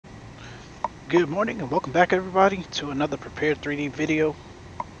Good morning and welcome back everybody to another prepared 3D video.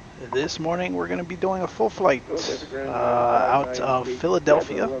 This morning we're going to be doing a full flight out of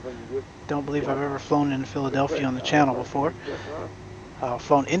Philadelphia. Don't believe I've ever flown into Philadelphia on the channel before.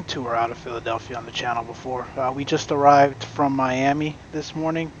 Flown into or out of Philadelphia on the channel before. We just arrived from Miami this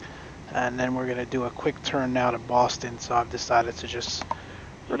morning, and then we're going to do a quick turn now to Boston, so I've decided to just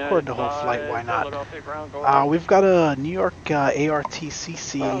record the whole flight. Why not? We've got a New York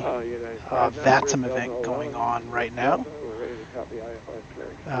ARTCC VATSIM event going on right now.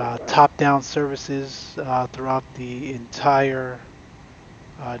 Top-down services throughout the entire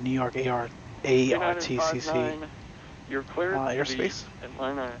New York ARTCC airspace.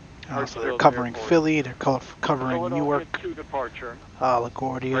 So they're covering Philly, they're covering Newark,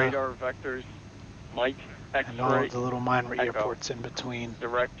 LaGuardia, and all of the little minor airports in between.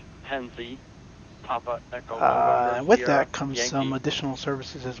 And with that comes some additional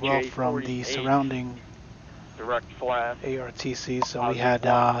services as well from the surrounding ARTC. So we had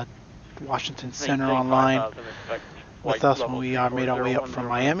Washington Center online with us when we made our way up from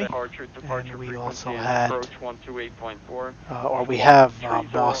Miami, and we also had, or we have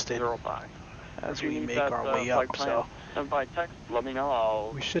Boston as we make our way up. So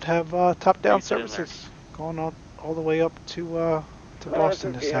we should have top-down services going all the way up to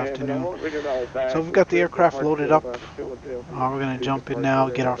Boston this afternoon. So we've got the aircraft loaded up. We're going to jump in now,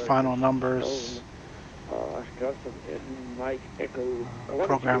 get our final numbers,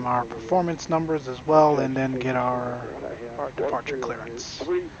 program our performance numbers as well, and then get our departure clearance.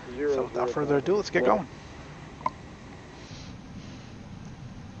 So without further ado, let's get going.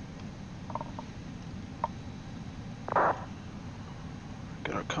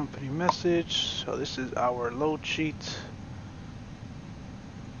 Got our company message. So this is our load sheet.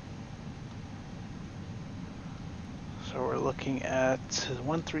 So we're looking at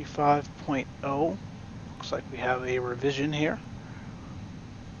 135.0. Looks like we have a revision here.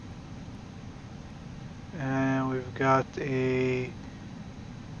 And we've got a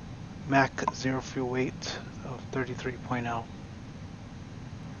MAC 0 fuel weight of 33.0.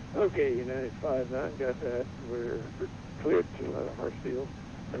 Okay, United 59, got that. We're cleared to Hartsfield.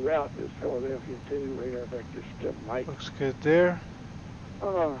 The route is Philadelphia 2, radar vector still Mike. Looks good there.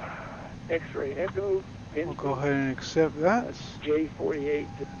 X-ray Echo. We'll go ahead and accept that. That's J48.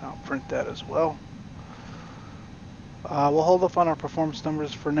 I'll print that as well. We'll hold off on our performance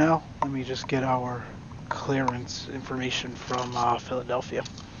numbers for now. Let me just get our clearance information from Philadelphia.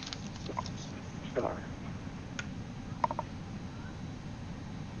 Star.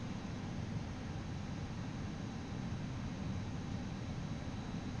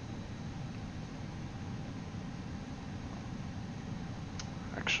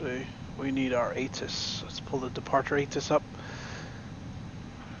 Actually, we need our ATIS. Let's pull the departure ATIS up.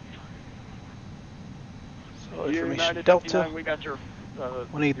 So information Delta,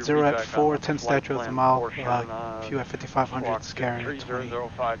 180 at 4, 10 statute of the mile, Q at 5500, scaring at 20.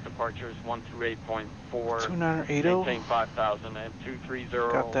 2980,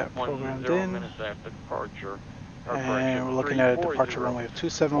 got that programmed in. And we're looking at a departure runway of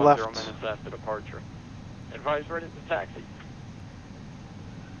 27 left. Advise ready to taxi.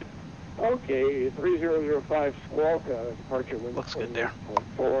 Okay, 3005 Squawk, departure wind. Looks good there.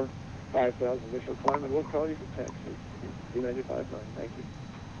 4, 5,000 initial climb, and we'll call you for taxi. 295.9, thank you.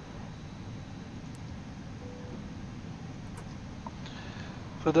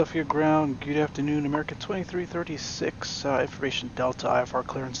 Philadelphia ground, good afternoon. American 2336, information Delta, IFR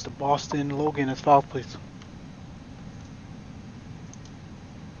clearance to Boston. Logan, as filed, please.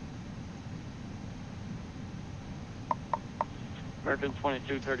 American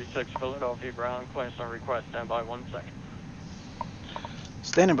 2236, Philadelphia ground, clearance on request, stand by 1 second.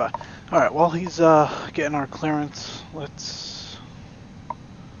 Standing by. Alright, while he's getting our clearance, let's... I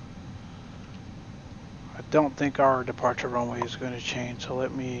don't think our departure runway is going to change, so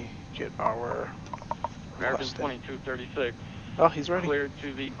let me get our... American 2236. Oh, he's ready. Cleared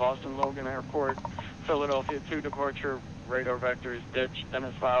to the Boston Logan Airport, Philadelphia 2 departure, radar vectors ditch,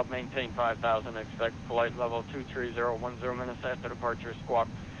 Dennis filed, maintain 5,000, expect flight level 23010 minutes after departure, squawk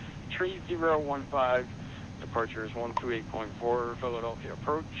 3015, departure is 128.4, Philadelphia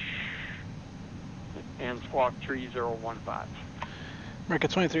approach, and squawk 3015. American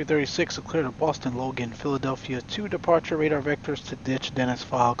 2336, clear to Boston Logan, Philadelphia 2 departure, radar vectors to ditch, Dennis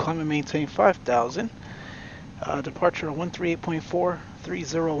file, climb and maintain 5,000, departure 138.4,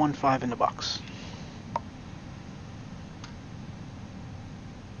 3015 in the box.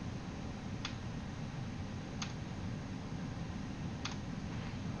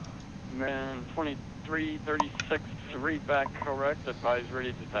 And 2336, read back correct, advise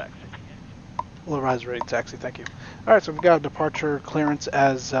ready to taxi. Low rise ready taxi, thank you. Alright, so we've got a departure clearance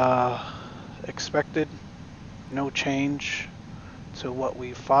as expected. No change to what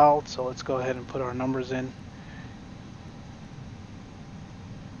we filed, so let's go ahead and put our numbers in.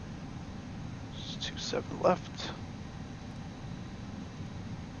 It's 27 left.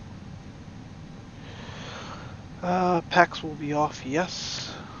 Packs will be off,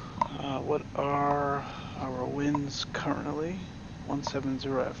 yes. What are our winds currently? 170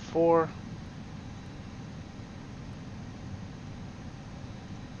 at 4.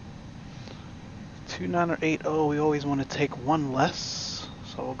 Two 2980, we always want to take one less,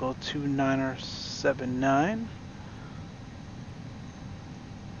 so we'll go 2979.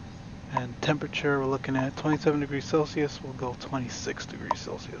 And temperature, we're looking at 27 degrees Celsius, we'll go 26 degrees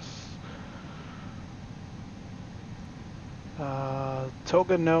Celsius.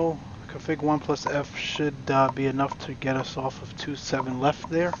 Toga, no. Config 1 plus F should be enough to get us off of 27 left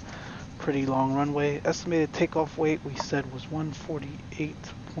there. Pretty long runway. Estimated takeoff weight we said was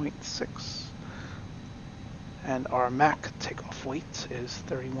 148.6. And our MAC takeoff weight is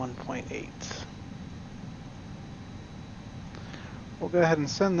 31.8. We'll go ahead and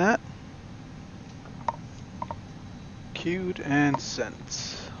send that. Queued and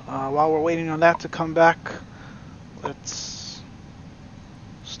sent. While we're waiting on that to come back, let's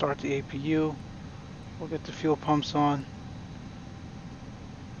start the APU. We'll get the fuel pumps on.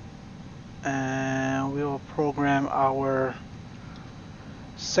 And we'll program our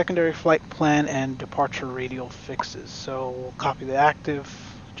secondary flight plan and departure radial fixes. So we'll copy the active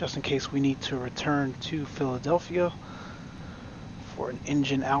just in case we need to return to Philadelphia for an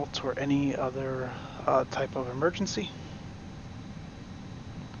engine out or any other type of emergency.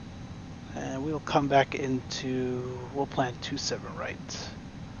 And we'll come back into, we'll plan 27 right.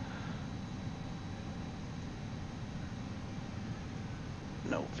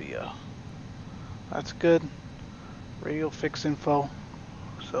 No via. That's good. Radial fix info.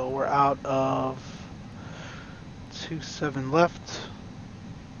 So we're out of 27 left.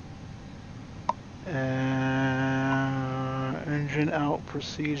 And engine out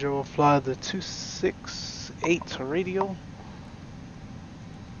procedure will fly the 268 radial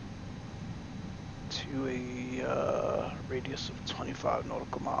to a radius of 25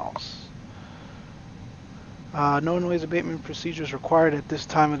 nautical miles. No noise abatement procedures required at this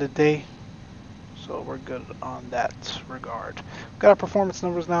time of the day, so we're good on that regard. Got our performance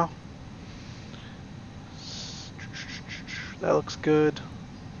numbers now. That looks good.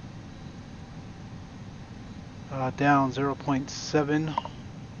 Down 0.7.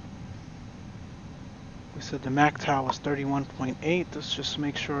 We said the MAC tau was 31.8. Let's just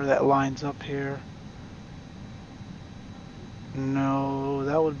make sure that lines up here. No,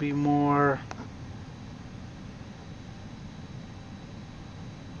 that would be more.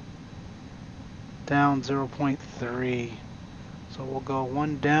 Down 0.3. So we'll go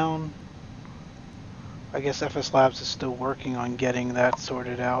one down. I guess FSLABS is still working on getting that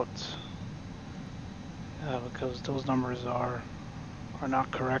sorted out because those numbers are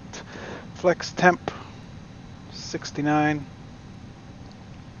not correct. Flex temp 69.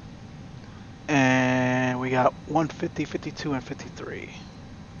 And we got 150, 52, and 53.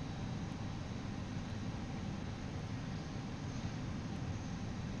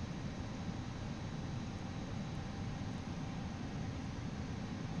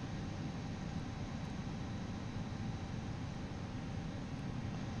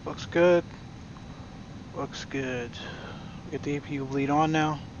 Looks good. Looks good. We get the APU bleed on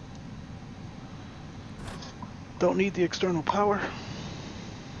now. Don't need the external power.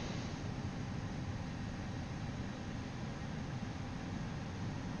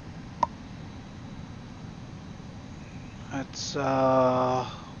 That's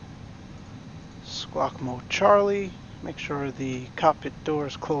squawk mode Charlie. Make sure the cockpit door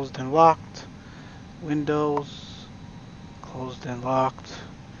is closed and locked. Windows closed and locked.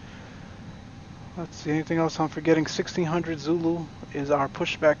 Let's see, anything else I'm forgetting? 1600 Zulu is our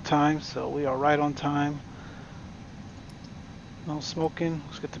pushback time, so we are right on time. No smoking.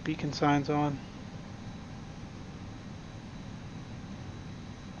 Let's get the beacon signs on.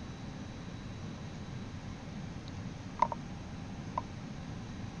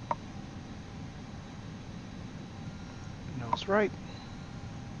 Nose right.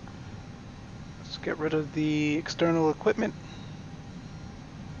 Let's get rid of the external equipment.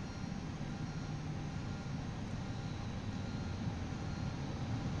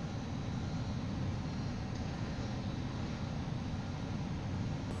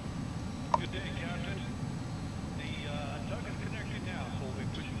 Good day, Captain. The tug is connected now, so we'll be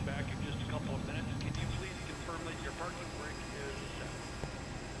pushing back in just a couple of minutes. Can you please confirm that your parking brake is set?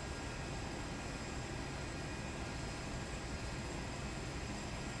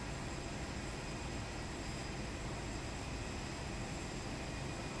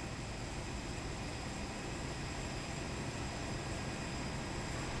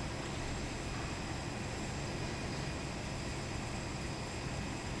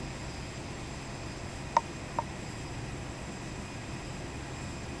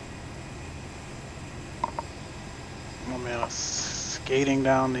 skating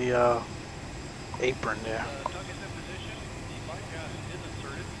down the apron there. Tug is in position. The bypass is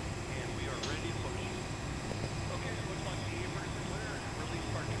inserted, and we are ready to push. Okay, it looks like the apron is clear. Release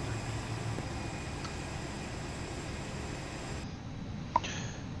parking brake.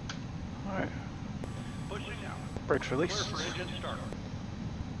 All right, Pushing now. brakes Clear released. for engine start.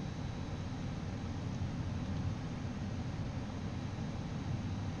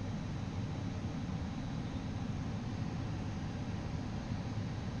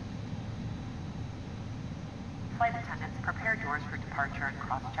 Flight attendants, prepare doors for departure and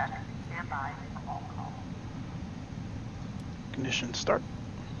cross-check. Stand by for roll call. Ignition start.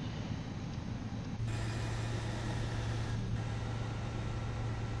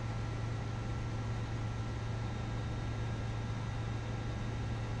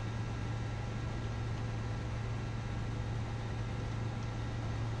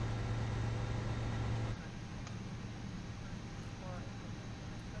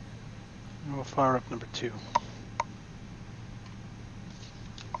 And we'll fire up number 2.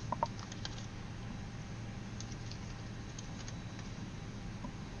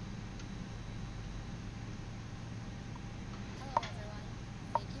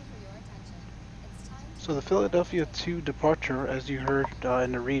 So the Philadelphia 2 departure, as you heard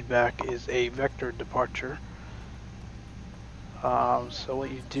in the readback, is a vector departure. So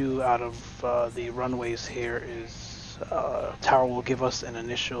what you do out of the runways here is tower will give us an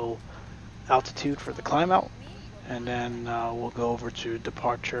initial altitude for the climb out, and then we'll go over to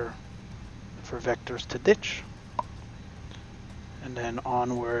departure for vectors to ditch, and then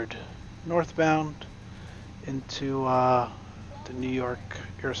onward northbound into the New York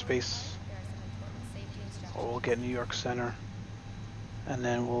airspace. We'll get New York Center, and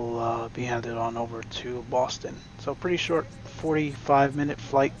then we'll be handed on over to Boston. So pretty short 45-minute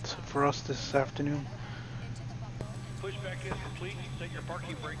flight for us this afternoon. Pushback is complete. Set your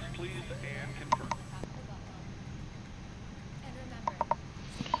parking brakes, please, and confirm.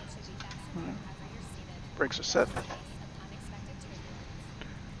 Brakes are set.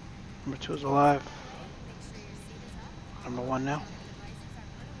 Number 2 is alive. Number 1 now.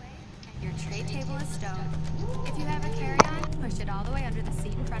 Your tray table is stowed. If you have a carry-on, push it all the way under the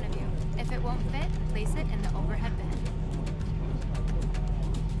seat in front of you. If it won't fit, place it in the overhead bin.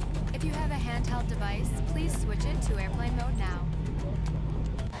 If you have a handheld device, please switch it to airplane mode now.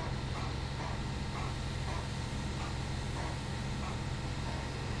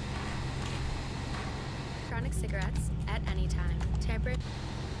 Electronic cigarettes at any time. Temperature.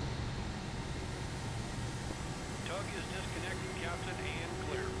 Tug is disconnected, Captain, and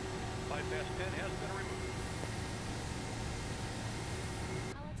clear. Bypass pin has been removed.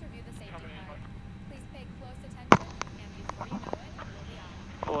 Now let's review the safety card. Please pay close attention, and before you know it, we'll be off.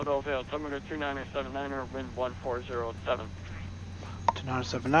 Philadelphia, altimeter 2979er, wind 1407.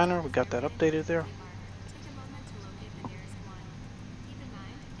 2979er, we got that updated there. Take a moment to locate the nearest one. Keep in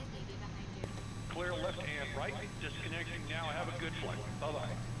mind, it may be behind you. Clear left and right. Disconnecting now. Have a good flight. Bye-bye. All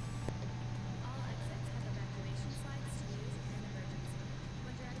exits have evacuation slides to use in an emergency.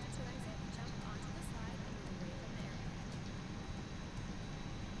 When directed to exit, jump onto the slide and move away from the airplane.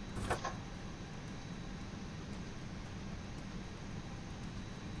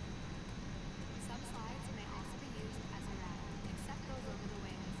 Some slides may also be used as a rail, except those over the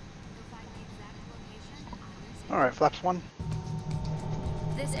wings. You'll find the exact location on your safety. Alright, flaps 1.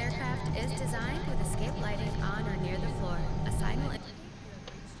 This aircraft is designed with escape lighting on or near the floor. A sign will indicate you have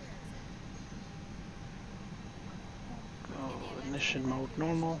reached your exit. Ignition mode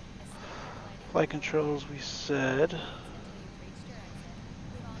normal. Flight controls, we said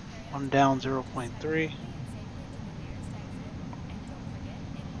 1 down 0.3.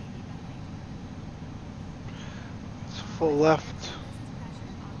 It's full left.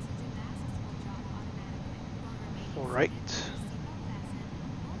 Full right.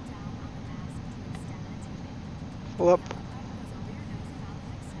 Full up.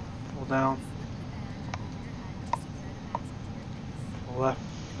 Full down. Full left.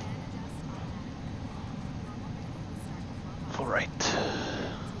 Full right.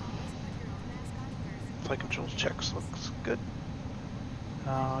 Flight controls checks looks good.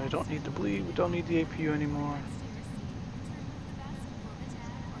 You don't need the bleed, we don't need the APU anymore.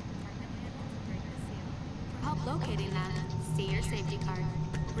 For help locating that, see your safety card.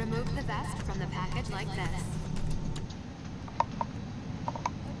 Remove the vest from the package like this.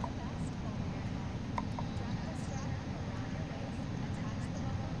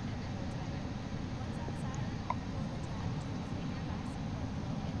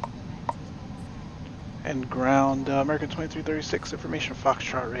 And ground American 2336, information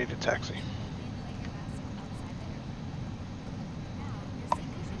Foxtrot, ready to taxi.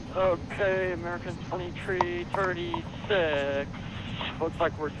 Okay, American 2336. Looks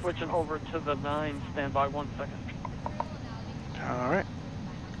like we're switching over to the 9. Stand by 1 second. Alright.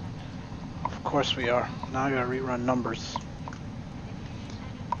 Of course we are. Now I gotta rerun numbers.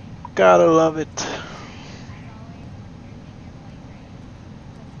 Gotta love it.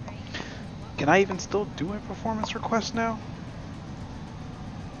 Can I even still do a performance request now?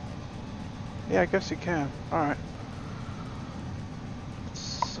 Yeah, I guess you can. Alright.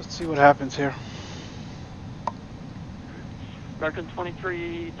 Let's see what happens here. American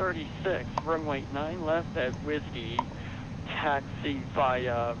 2336, runway 9 left at Whiskey, taxi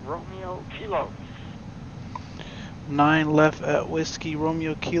via Romeo Kilo. 9 left at Whiskey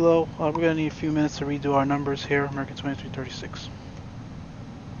Romeo Kilo. We're gonna need a few minutes to redo our numbers here. American 2336.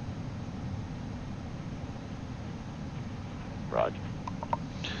 Roger.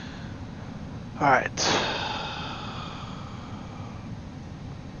 Alright.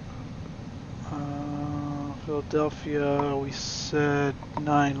 Philadelphia, we said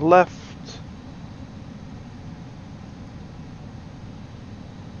 9 left.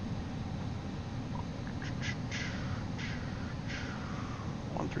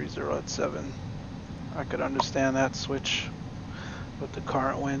 At 7. I could understand that switch with the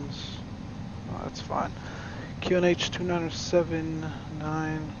current winds. Oh, that's fine. QNH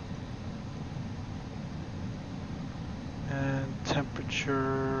 2979 and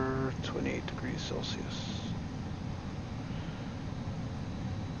temperature 28 degrees Celsius.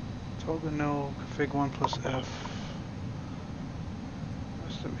 Togano config 1 plus F.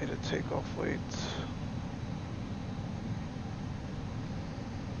 Estimated takeoff weight.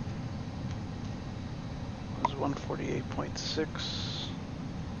 Was 148.6.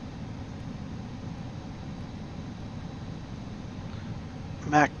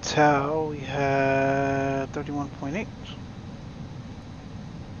 Mac Tau, we had 31.8.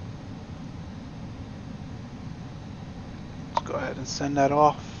 Let's go ahead and send that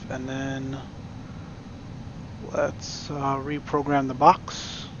off, and then let's reprogram the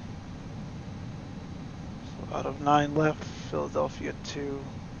box. So out of 9 left, Philadelphia 2.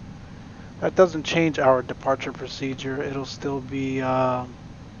 That doesn't change our departure procedure. It'll still be, yes,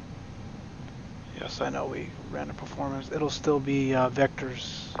 I know we ran a performance. It'll still be a vector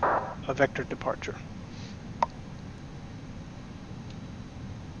departure.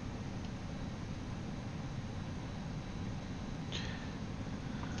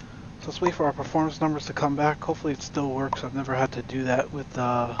 So let's wait for our performance numbers to come back. Hopefully it still works. I've never had to do that with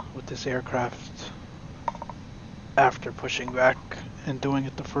this aircraft after pushing back and doing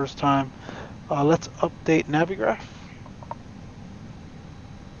it the first time. Let's update Navigraph.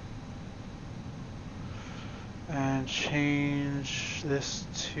 And change this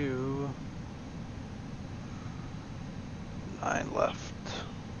to 9 left.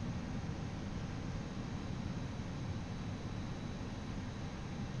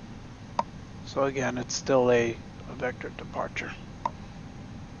 So again, it's still a vector departure.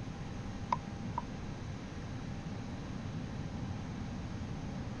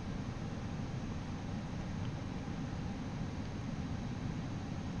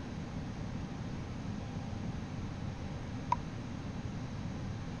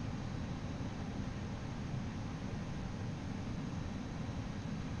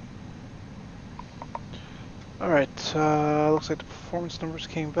 Alright, looks like the performance numbers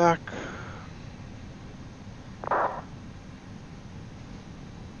came back.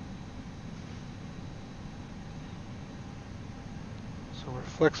 So we're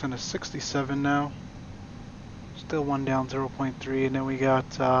flexing a 67 now. Still one down, 0.3, and then we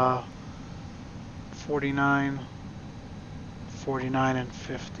got 49, 49, and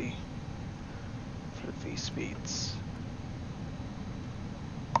 50 for the V speeds.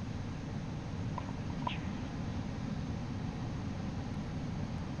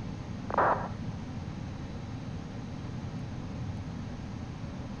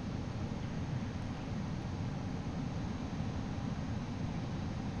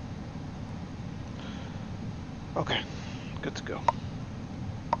 Okay, good to go.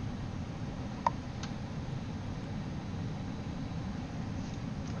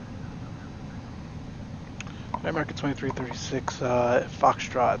 American 2336,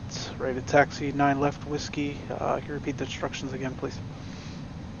 Foxtrot, ready to taxi, 9 left, Whiskey. Can you repeat the instructions again, please?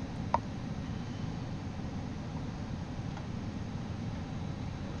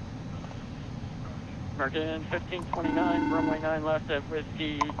 American 1529, runway 9 left at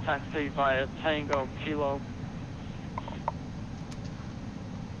Whiskey, taxi via Tango Kilo.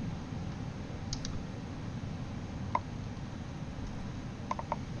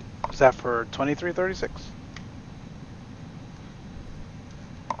 Was that for 2336?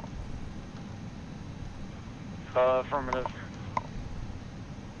 Affirmative.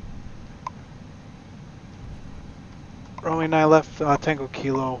 Runway 9 left, Tango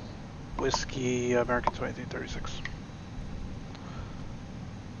Kilo, Whiskey, American 2336.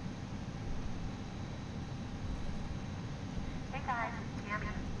 Hey guys, it's Tammy.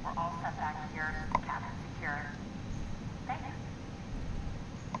 We're all set back here. Cabin secure. Thanks.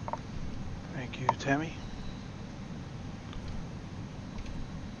 Thank you, Tammy.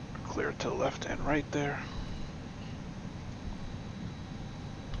 Clear to the left and right there.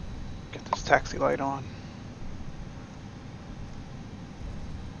 Get this taxi light on.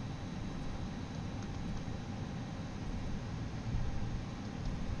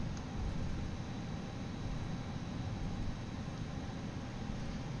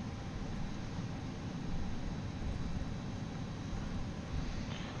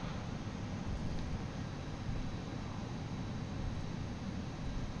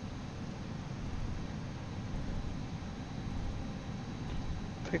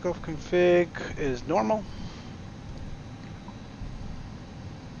 Takeoff config is normal.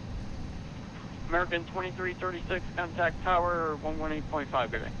 American 2336, contact tower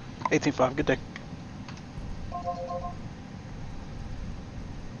 118.5, good day. 18.5, good day.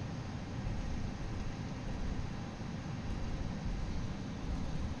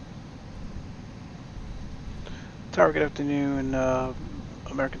 Tower, good afternoon.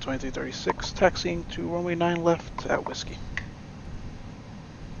 American 2336, taxiing to runway 9 left at Whiskey.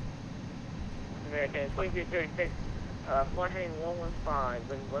 American 2336, flying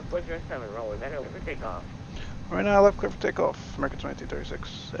 115, what's your summit roll? Is that over for takeoff? Right now, left clear for takeoff, American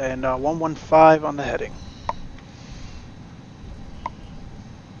 2336, and 115 on the heading.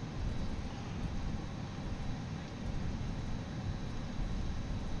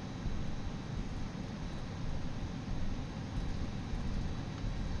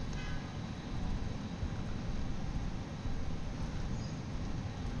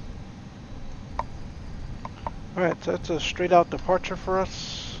 Alright, so that's a straight out departure for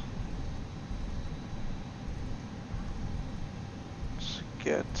us. Let's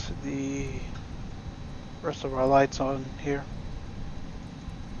get the rest of our lights on here.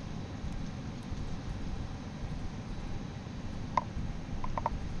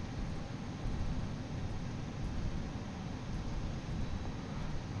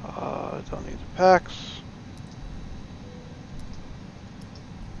 Don't need the packs.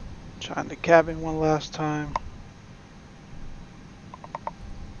 Chime the cabin one last time.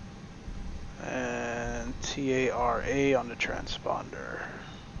 And TARA on the transponder.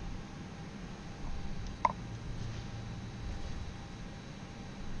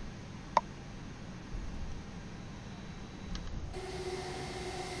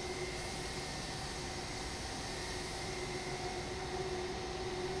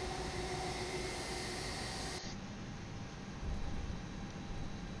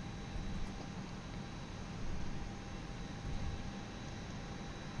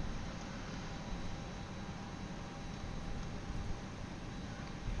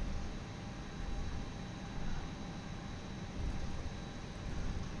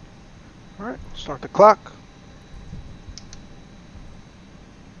 Alright, start the clock.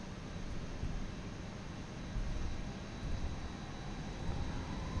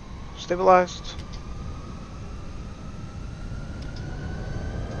 Stabilized.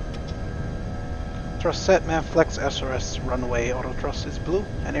 Thrust set, man flex, SRS, runway, auto thrust is blue,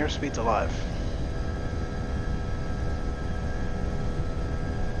 and airspeed's alive.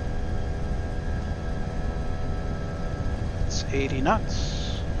 It's 80 knots.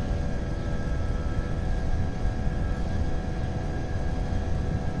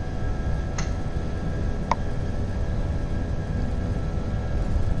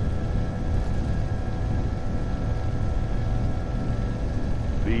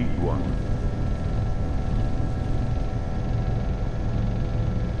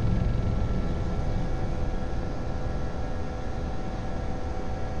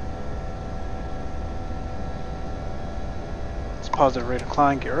 Positive rate of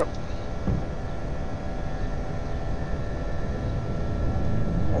climb, gear up.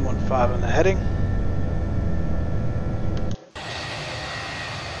 115 on the heading.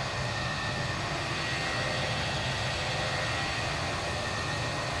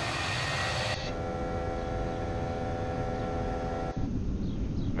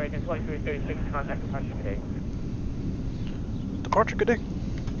 American 2336, contact departure today. Departure, good day.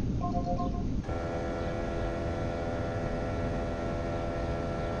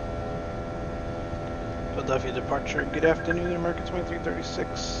 Philadelphia departure, good afternoon, American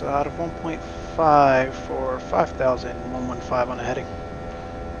 2336, out of 1.5 for 5,000, 115 on the heading.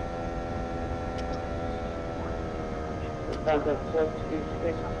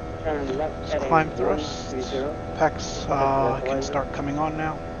 Let's climb thrust. Packs can start coming on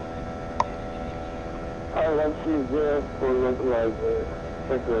now. R120 for localizer.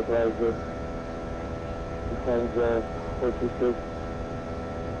 Check localizer. Becomes 426.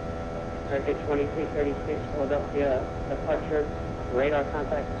 Target 2336, Philadelphia, departure, radar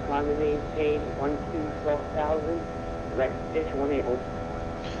contact, climb and maintain 12,000, direct ditch 180.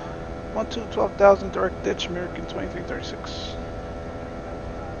 12,000 direct ditch, American 2336.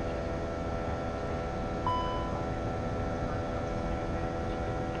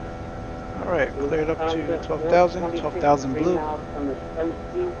 Alright, cleared up to 12,000, 12,000 blue,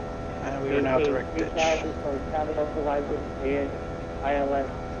 and we are now direct ditch.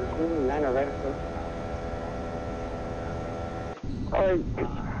 Alright,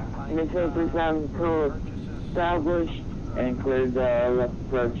 maintain 3,000 crew established and cleared left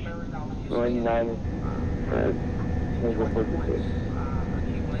approach. Going 9 for 46.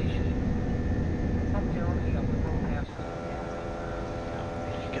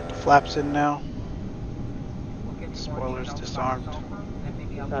 Get the flaps in now. Spoilers disarmed.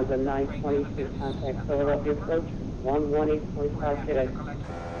 Sounds a 926 contact Philadelphia approach, 118.5 today.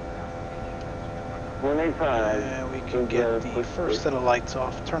 185. And we can get the first set of lights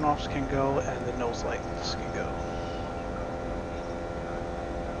off. Turn-offs can go, and the nose lights can go.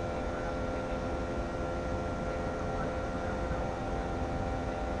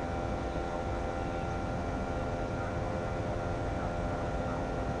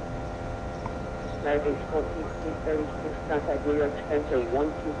 American 14336, contact New York Center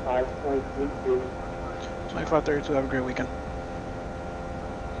 125.32. 2532, have a great weekend.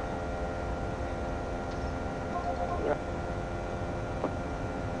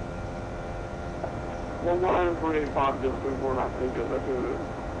 Well, 145 just before I think of it.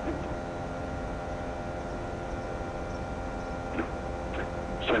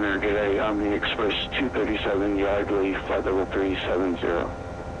 Center, good day. I'm the Express 237, Yardley, flight level 370.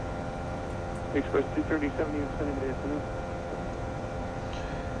 Express 237, New York Center, good afternoon.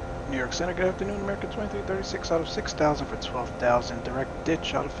 New York Center, good afternoon. American 2336 out of 6,000 for 12,000. Direct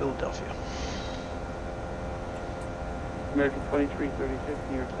ditch out of Philadelphia. American 2336,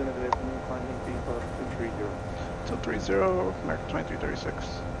 New York Center, good afternoon. Climbing B-Bus 230. 230, American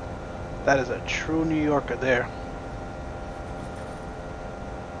 2336. That is a true New Yorker there.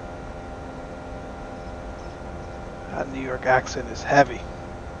 That New York accent is heavy.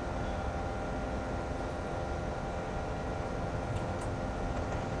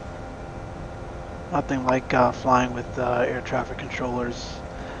 Nothing like flying with air traffic controllers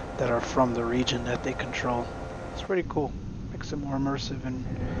that are from the region that they control. It's pretty cool. Makes it more immersive and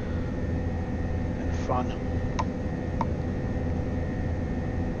fun.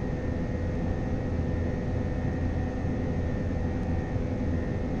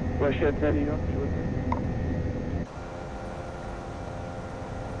 Russia 10, New York.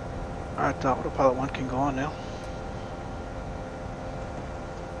 Alright, autopilot 1 can go on now.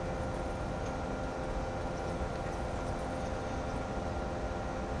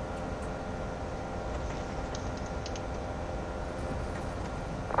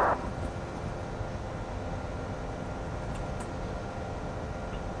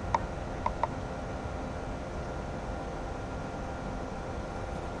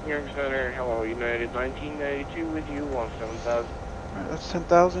 New York Center, hello, United 1992 with you, 17,000. Alright, that's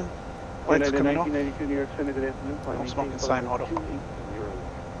 10,000. Lights United coming off. 1992, New York Center, good afternoon. Don't smoke inside auto.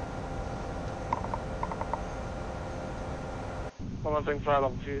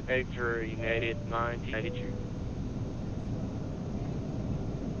 115 United 1992.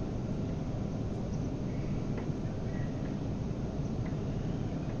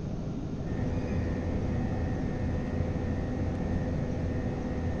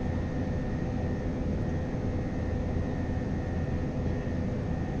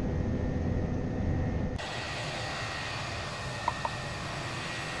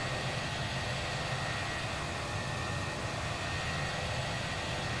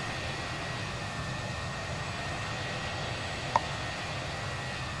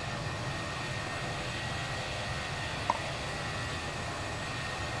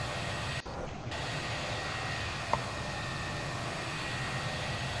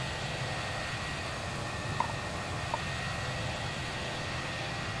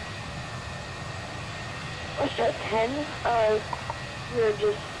 Russia 10, we're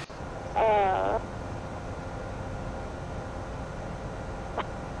just,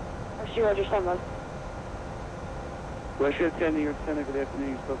 Roger, someone. Russia 10, New York Center, good afternoon.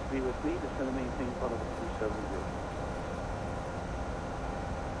 You're supposed to be with me. Descend and maintain flight level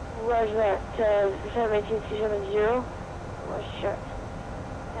 270. Roger that, descend maintain 270. let's check.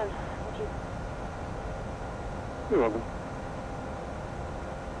 And, thank you. You're welcome.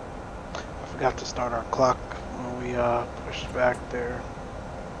 I forgot to start our clock when we pushed back there.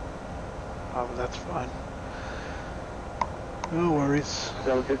 But that's fine. No worries.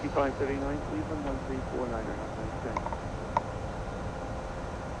 Delta 5539, Cleveland 1349er.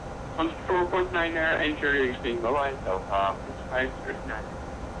 4.9 there, entry speed, bye-bye. Delta 5539.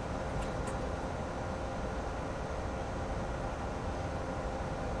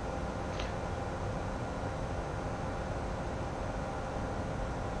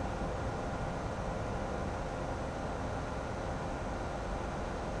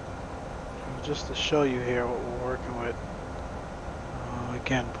 Just to show you here what we're working with.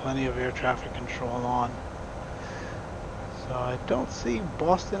 Again, plenty of air traffic control on. So I don't see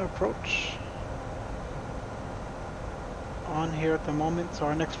Boston approach on here at the moment. So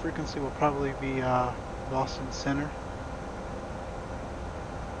our next frequency will probably be Boston Center.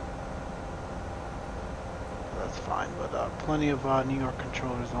 That's fine, but plenty of New York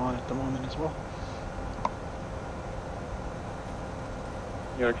controllers on at the moment as well.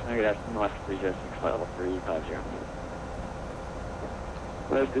 New York, can I get out to North 306, level 350.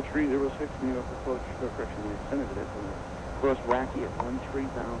 Left to 306, New York approach, correction, the center of it, cross Wacky at 13,000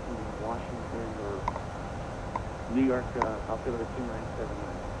 in Washington, or New York, altimeter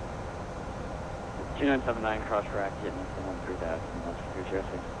 2979. 2979, cross Racky at 13,000, North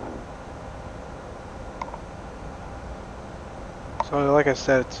 306. So like I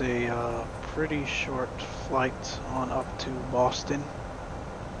said, it's a pretty short flight on up to Boston.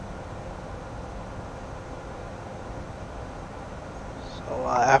 So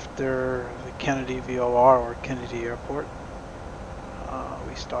after the Kennedy VOR or Kennedy Airport,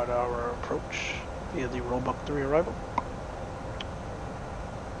 we start our approach via the Roebuck 3 arrival.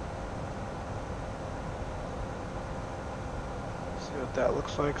 See what that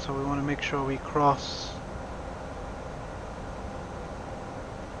looks like. So we want to make sure we cross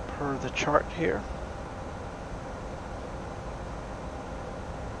per the chart here.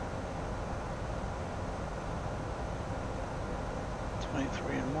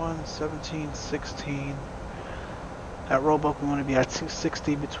 And 1, 17, 16. At Roebuck we want to be at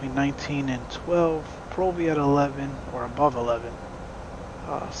 260 between 19 and 12. Proby at 11 or above 11.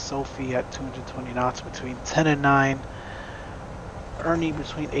 Sophie at 220 knots between 10 and 9. Ernie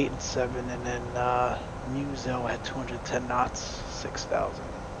between 8 and 7. And then Muzo at 210 knots, 6,000.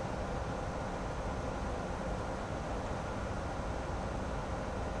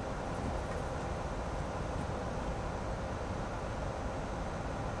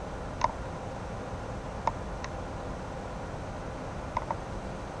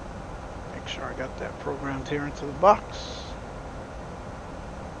 Sure I got that programmed here into the box.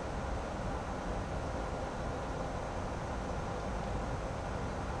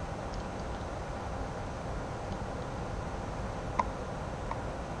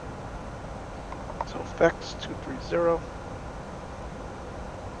 So effects 230.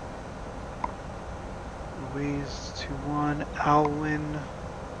 Louise 21.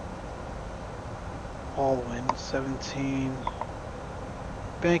 Alwyn 17.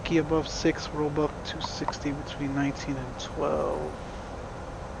 Banky above 6, Roebuck 260 between 19 and 12.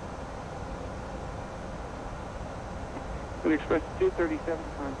 We express 237,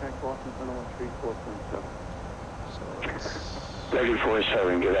 contact Boston Center 134.7. So let's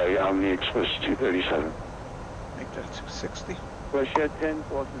 347, get out, I'm the Express 237. make that 260. ReShade 10,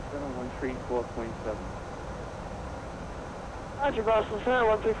 Boston Center 134.7. Roger, Boston Center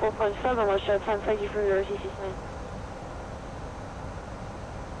 134.7, ReShade 10, thank you for your RTC sign.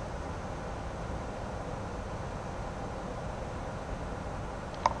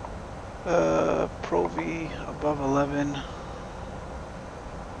 Provi above 11.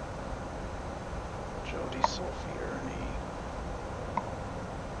 Jody, Sophie, Ernie.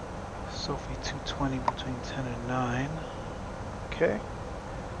 Sophie 220 between 10 and 9. Okay.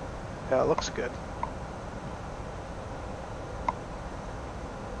 Yeah, it looks good.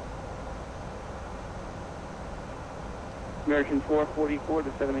 American 444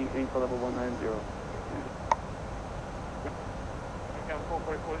 to 788 for level 190. American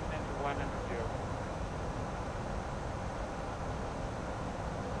 444 into 190.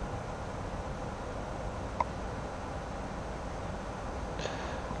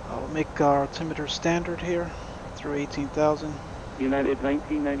 I'll make our altimeter standard here through 18,000. United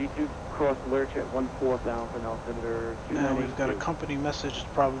 1992, cross Lurch at 14,000, altimeter 292. And we've got a company message, it's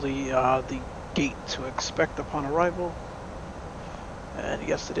probably the gate to expect upon arrival. And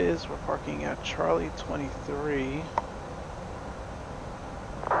yes it is, we're parking at Charlie 23.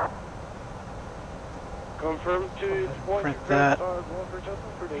 Confirm to print that,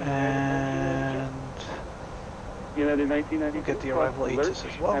 and United 1992. we'll get the arrival ATIS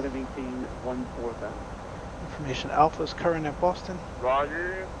as well. Adam 18-14,000. Information Alpha is current at Boston.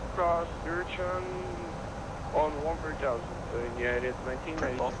 Roger, cross Durchan on 1 per 1,000. United Print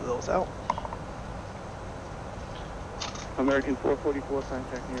 1992. both of those out. American 444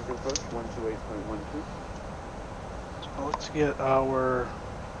 contacting your approach 128.12. So let's get our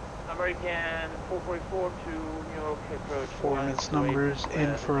American 444 to New York approach. coordinates numbers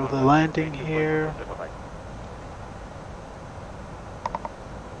in for the landing here.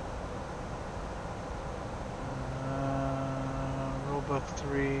 Robot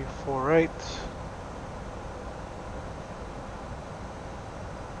 3, 4 right.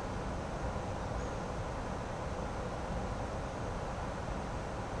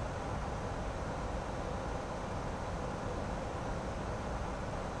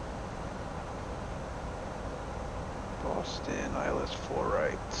 Boston, ILS 4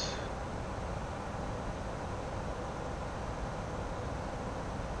 right.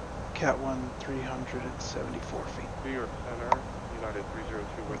 Cat 1, 374 feet. New York Center, United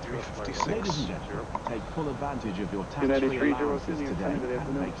 302 356. Ladies and gentlemen, take full advantage of your United tax-free 302 allowances New York today Center, good and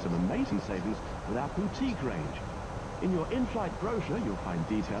afternoon. make some amazing savings with our boutique range. In your in-flight brochure, you'll find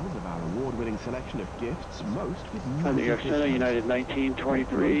details of our award-winning selection of gifts, most with New massive York Center, discounts. United Make the most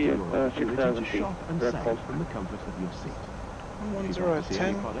 1923 of your at opportunity 6,000 to feet. shop and Direct save pulse. from the comfort of your seat. If you 10 want to see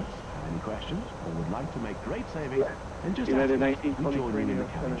any 10. products, have any questions, or would like to make great savings, then just United ask us. We join 1923 you New in the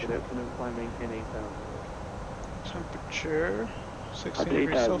York Center, cabin good shortly. afternoon. Climb maintain 8,000. Temperature, 16 Up to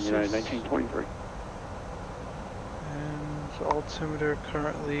degrees 8,000, United Celsius. 1923. And altimeter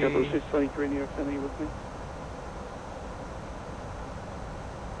currently Careful 623 New York Center, you with me?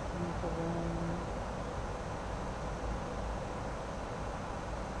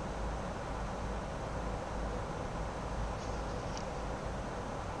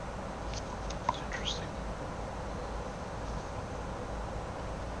 It's interesting.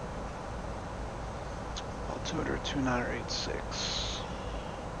 Altimeter 2986.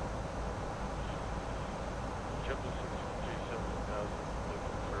 Triple 637,000,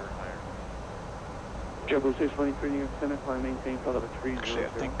 looking for higher. Triple 623 New York Center, climb maintain flight level 30. Actually, I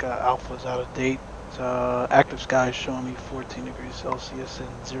think Alpha's out of date. ActiveSky is showing me 14 degrees Celsius and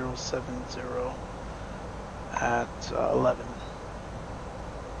 070 at 11.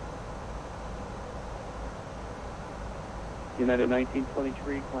 United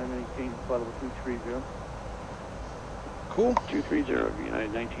 1923, climb maintain flight level 230. Cool. 230,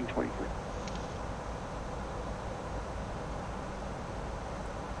 United 1923.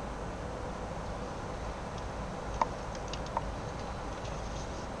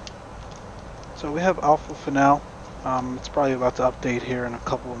 So we have Alpha for now. It's probably about to update here in a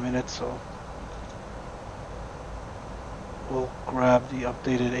couple of minutes, so we'll grab the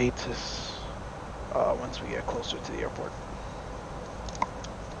updated ATIS once we get closer to the airport.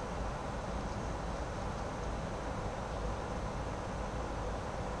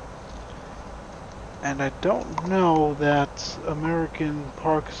 And I don't know that American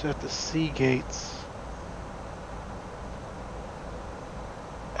parks at the sea gates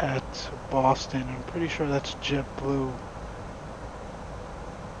at Boston. I'm pretty sure that's JetBlue.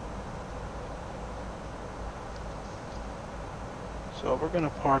 So we're gonna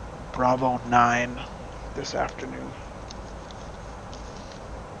park Bravo 9 this afternoon.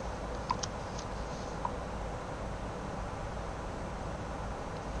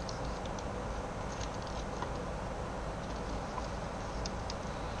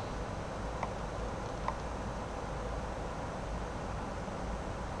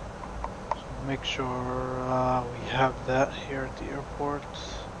 Make sure we have that here at the airport.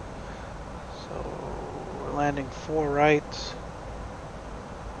 So we're landing 4 right.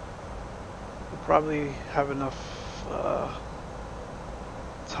 We'll probably have enough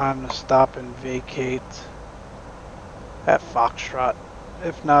time to stop and vacate at Foxtrot.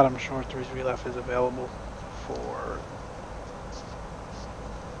 If not, I'm sure 33 left is available for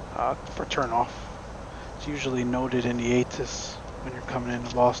turnoff. It's usually noted in the ATIS when you're coming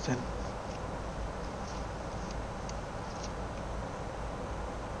into Boston.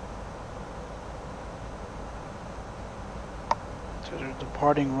 So they're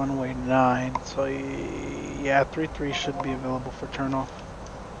departing runway 9, so yeah, 33 should be available for turnoff.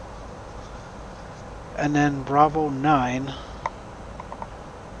 And then Bravo 9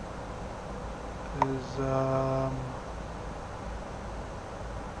 is, there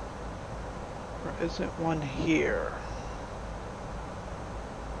isn't one here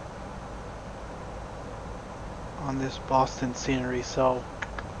on this Boston scenery, so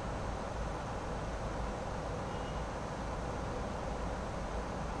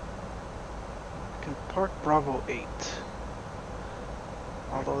Park Bravo 8.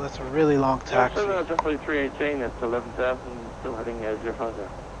 Although that's a really long taxi. Definitely 318, it's 11,000, still heading 050.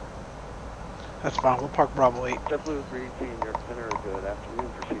 That's fine, we'll park Bravo 8. JetBlue 318, New York Center, good afternoon.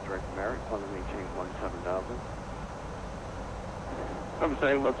 Proceed direct to Merritt, climb and maintain 17,000. I'm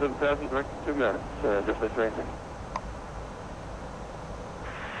saying 17,000, direct to 2 minutes, definitely 318.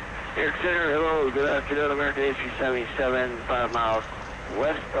 New York Center, hello, good afternoon, American A377, 5 miles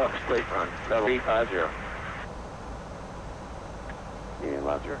west of State Run, level 850. And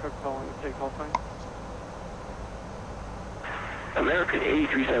last year, calling the take call sign. American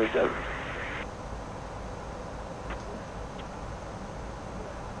A377.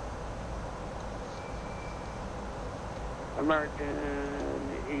 American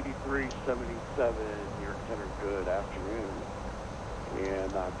 8377, New York Center, good afternoon.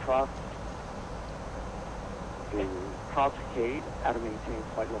 And cross Cascade, out of maintain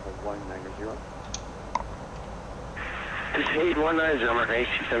flight level 190. Cascade 190, American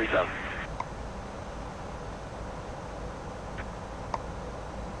A377.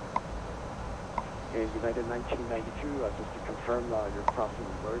 And United 1992, just to confirm, you're crossing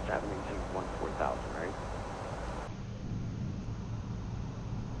the roads, out of maintain 14,000, right?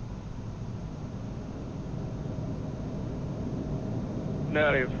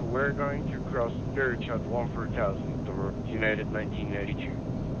 Native, we're going to cross Birch at 14,000 towards United 1992.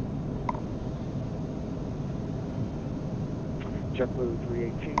 JetBlue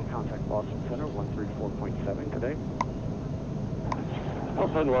 318, contact Boston Center, 134.7 today.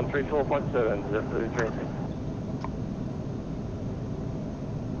 Boston 134.7, JetBlue 318.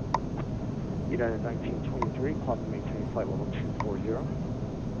 United 1923, climb and maintain flight level 240.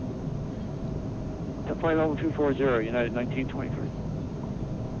 To flight level 240, United 1923.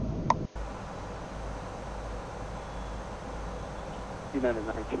 United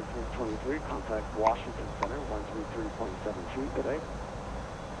 1923, contact Washington Center, 133.72 today.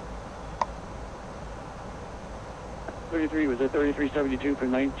 33, was it 3372 for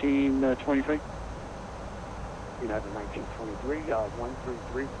 1923? United 1923,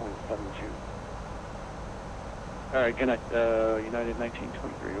 133.72. All right, good night, United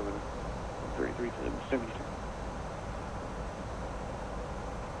 1923 over there. 33 to 72.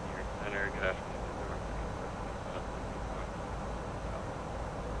 Center, good afternoon.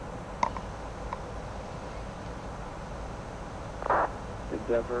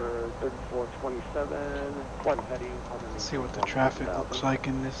 Endeavor 3427, flight heading. Let's see what the traffic looks like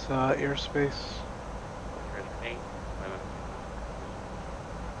in this airspace.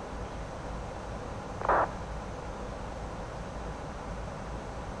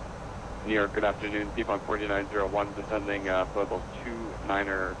 New York, good afternoon. P-Flight 4901 descending flight level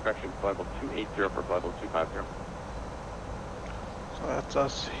 29er, correction, flight level 280 for flight level 250. So that's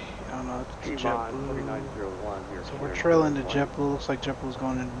us. I don't know, it's JetBlue. 4901. So we're trailing to JetBlue. Looks like JetBlue's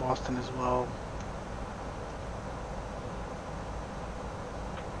going into Boston as well.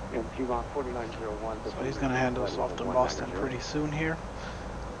 And P-Mon 4901. So he's going to hand us off to Boston pretty soon here.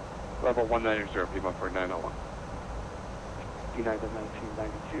 Level 190, P-Flight 4901. United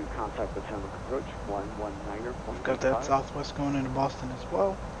 1992, contact Potomac approach, 119er. Got that Southwest going into Boston as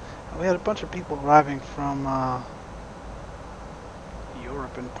well. And we had a bunch of people arriving from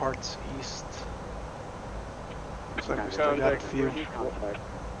Europe and parts east. Looks like we still got a few.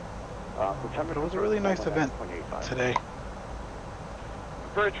 But it was a really nice event today.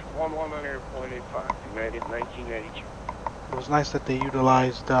 Bridge 119.85, United 1992. It was nice that they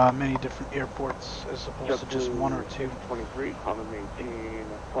utilized many different airports as opposed to just one or two. 23, on and maintain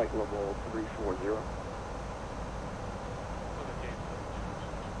flight level 340.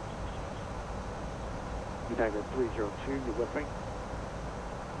 United 302, you with me?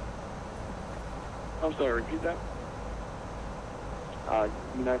 I'm sorry, repeat that?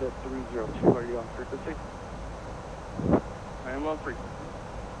 United 302, are you on frequency? I am on frequency.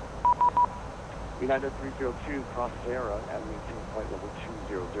 United 302, cross Sarah and maintain flight level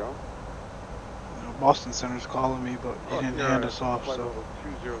 200. You know, Boston Center's calling me, but he didn't hand us off, flight so level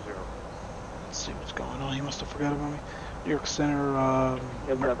 200. let's see what's going on. He must have forgot about me. New York Center,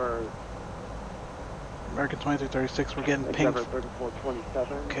 Endeavor, American 2336, we're getting pinged. Endeavor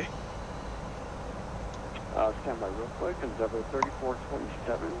 3427. Okay. Stand by real quick. Endeavor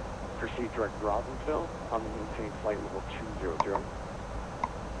 3427, proceed direct Robbinsville, on the maintain flight level 200.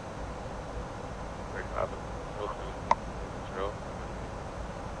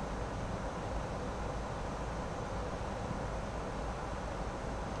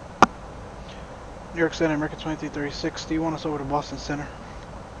 New York Center, American 2336, do you want us over to Boston Center?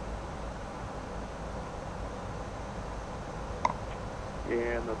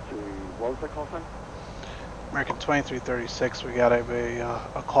 And let's see, what was that call sign? American 2336, we got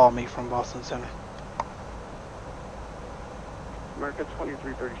a call me from Boston Center. American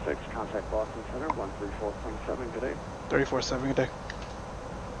 2336, contact Boston Center, 134.7, good day. 347, good day.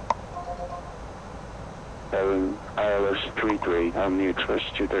 ILS 33, Omni Express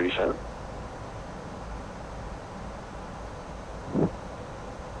 237.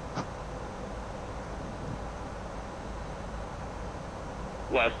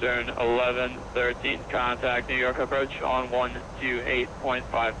 Western 1113, contact New York approach on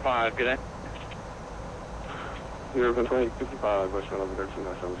 128.55, good day. New York 2055, Western 1113,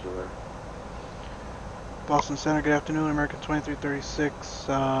 that's still there. Boston Center, good afternoon. American 2336,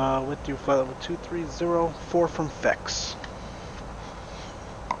 with you, flight level 2304 from FEX.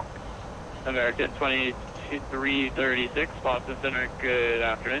 American 2336, Boston Center, good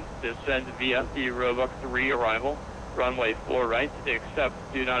afternoon. Descend via the Roebuck 3 arrival, runway 4 right, except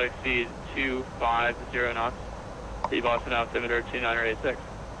do not exceed 250 knots. The Boston altimeter 2986.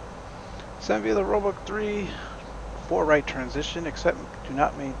 Send via the Roebuck 3, 4 right transition, except do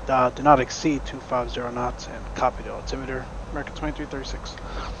not exceed 250 knots, and copy the altimeter. American 2336.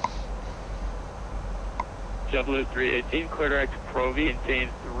 JetBlue 318, clear direct Pro V, maintain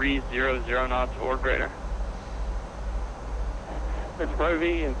 300 knots or greater. It's Pro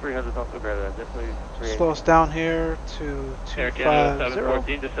V and 300 knots or greater, definitely 318. Slow us down here to Air Canada 250.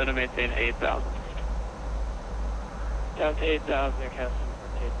 714, descend and maintain 8,000. Down to 8,000, Air Canada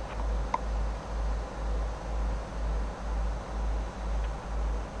 714.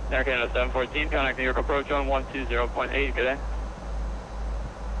 Air Canada 714, contact New York approach on 120.8, good day.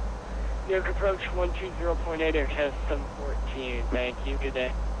 New York approach 120.8, Air Canada 714, thank you, good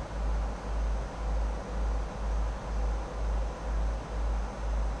day.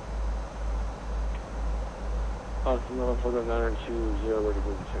 Boston 114920, ready to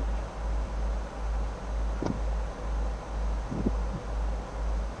move to.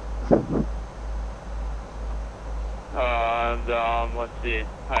 Let's see.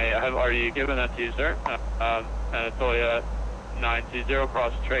 I have already given that to you, sir. Anatolia 920,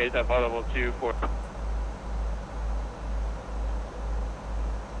 cross trade at flight level 24. I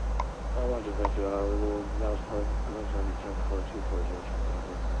want to thank you. We'll now start.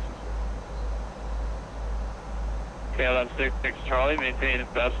 KLM 66 Charlie, maintain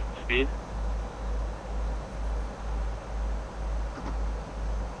best speed.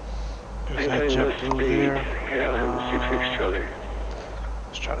 There's that JetBlue there. KLM 66 Charlie.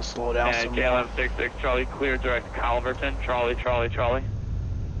 Let's try to slow down some And more. KLM 66 Charlie, clear direct Calverton, Charlie, Charlie, Charlie.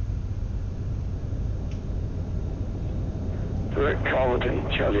 Direct Calverton,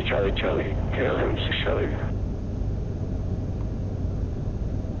 Charlie, Charlie, Charlie. KLM 6 Charlie.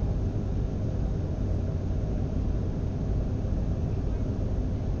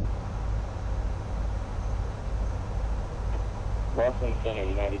 Boston Center,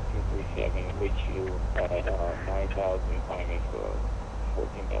 United 237, with you at 9,000, climbing for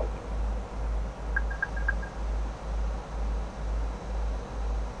 14,000.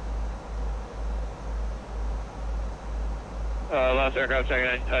 Last aircraft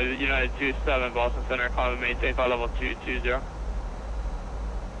checking in, United 27, Boston Center, climb and maintain flight level 220.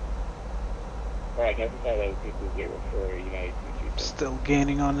 Alright, that's the other people get for United 237. Still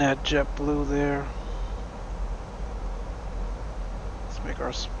gaining on that JetBlue there. Let's make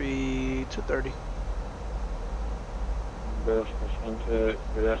our speed 230. Boston Center,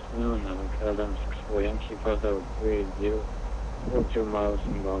 good afternoon. I'm KLM 64 Yankee, flight level 380, 42 miles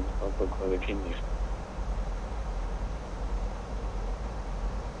inbound, upper Color Kidneys.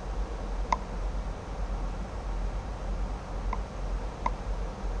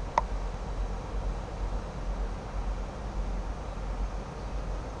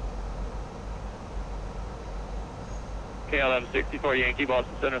 KLM 64 Yankee,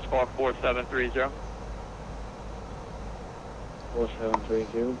 Boston Center, squawk 4730.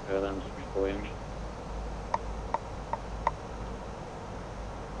 4730, KLM 64 Yankee.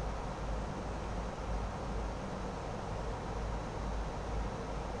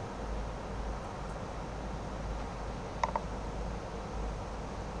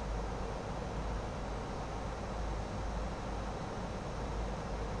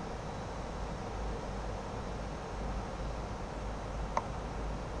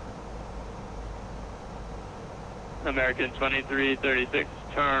 American 2336,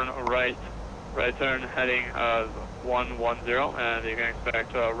 turn right turn heading 110, and you can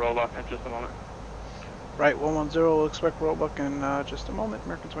expect roll-up in just a moment. Right, 110, we'll expect rollback in just a moment,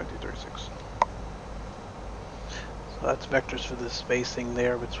 American 2336. So that's vectors for the spacing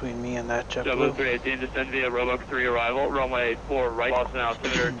there between me and that JetBlue. 318, descend via Roebuck 3 arrival, runway 4 right, Boston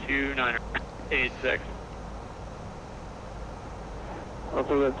altimeter 2986.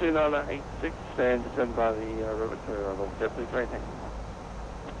 Also the 2986 and descend by the river to level jet, please, right, thank you.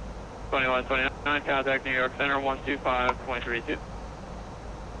 2129, contact New York Center, 125.32. 125.32,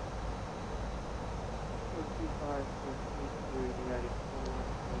 United 419.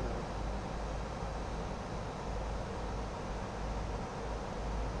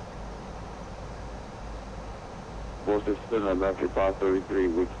 Both is still on left 533,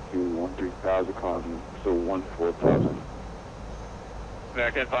 which to 13,000 cosmic, so 14,000.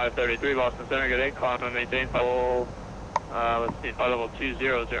 American 533, Boston Center, good day, climb maintain level, let's see, level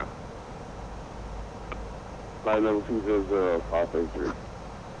 200. Flight level 200, 533.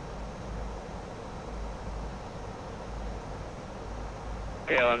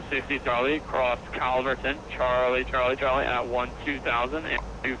 KLM 60 Charlie, cross Calverton, Charlie at 12,000 and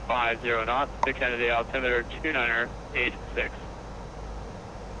 250 knots, Kennedy altimeter 2986.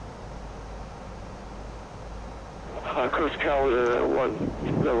 Coast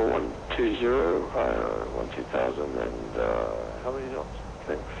Calverton, level 120, 12,000 and how many knots?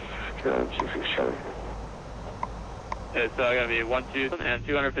 Thanks. KLM 66 Charlie. It's going to be 12,000 and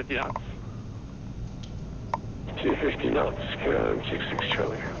 250 knots. 250 knots, KLM 66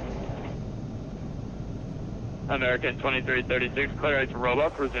 Charlie. American 2336, clear right to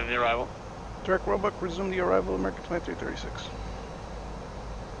Roebuck, resume the arrival. Direct Roebuck, resume the arrival, American 2336.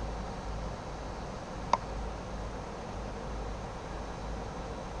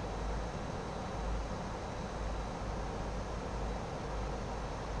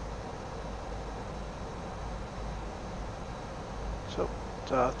 So,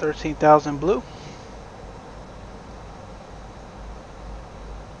 13,000 blue.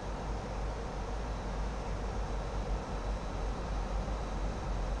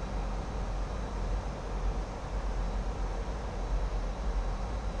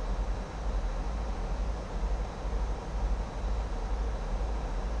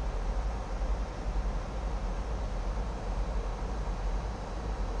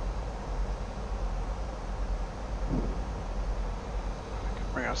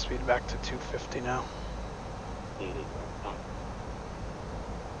 Bring our speed back to 250 now.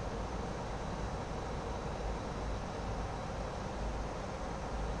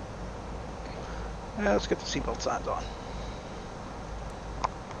 Let's get the seatbelt signs on.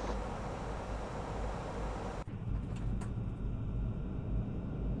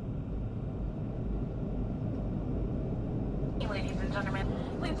 Ladies and gentlemen,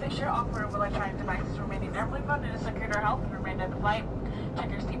 please make sure all portable electronic devices remain in airplane mode and is secured or held and remain at the flight. Check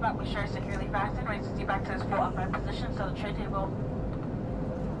your seatbelt, make sure it's securely fastened, raise the seat back to its full upright position so the tray table.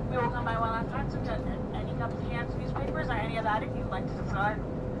 We will come by one last time, so any cups, cans, newspapers, or any other item you'd like to discard.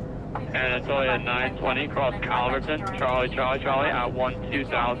 And it's only at 920, cross Calverton, Charlie at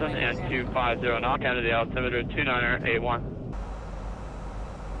 12,000 and 250 knots, Kennedy altimeter 2981.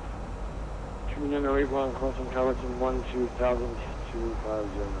 2981, crossing Calverton, 12,000,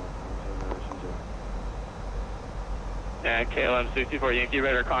 250 knots. And KLM 64 Yankee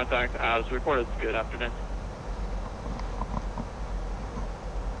radar contact as reported. Good afternoon.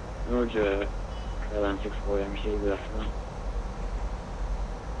 Roger, KLM 64 Yankee, good afternoon.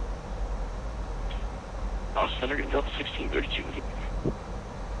 Boston Center, get Delta 1632.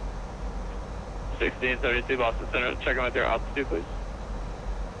 1632 Boston Center, check them out their altitude, please.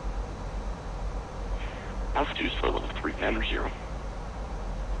 Altitude is level 390.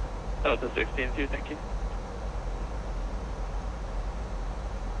 Delta 16-2, thank you.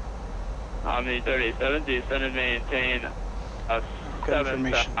 Omni 37, descend and maintain a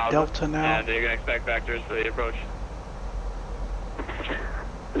 7,000, Delta now. and you're going to expect vectors for the approach.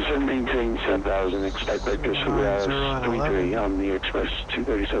 Descend maintain 7,000, expect vectors for the 33 on the Express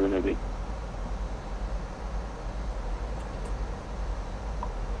 237 heavy.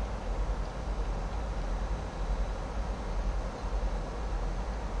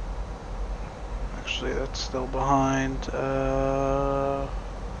 Actually, that's still behind.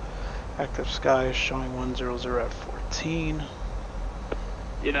 ActiveSky is showing 100 at 14.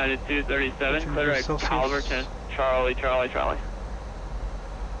 United 237, clear right Calverton, Charlie.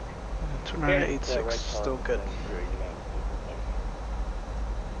 2986, still good.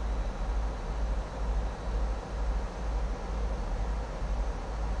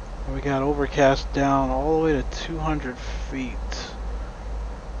 And we got Overcast down all the way to 200 feet.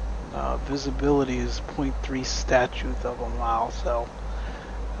 Visibility is 0.3 statute of a mile, so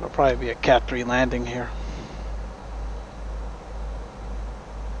it'll probably be a Cat 3 landing here.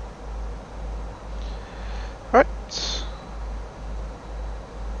 Alright.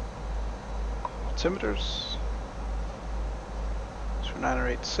 Altimeters.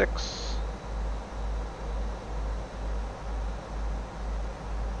 2986.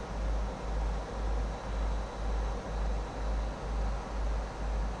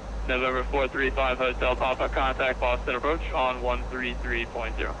 November 435 Hotel Papa, contact Boston approach on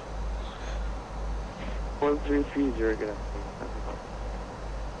 133.0. 1330, good afternoon.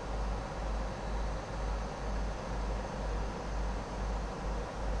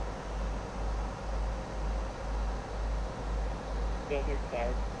 Yeah, here's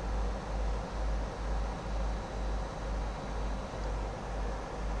Dad.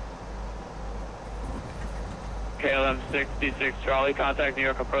 KLM 66 Charlie, contact New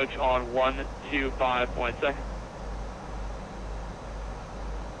York approach on 125.2.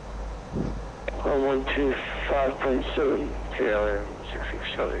 125.7, KLM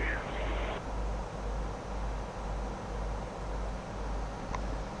 66 Charlie.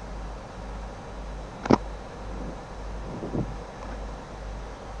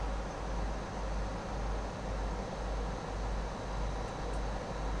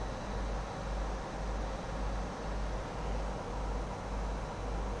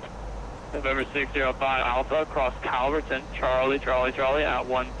 November 605 Alpha, cross Calverton, Charlie at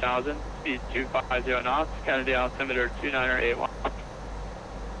 1,000, speed 250 knots, Kennedy altimeter 2981.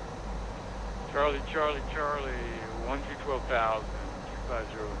 Charlie, 12,000,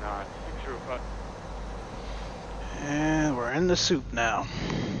 250 knots, 605. And we're in the soup now.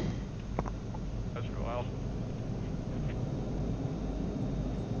 That's real Alpha.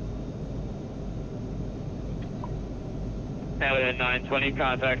 Alien 920,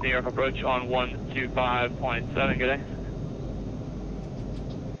 contact New York approach on 125.7, good day.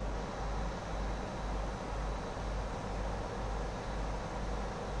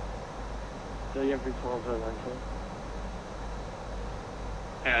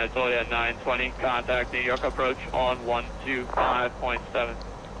 And it's only at 920, contact New York approach on 125.7.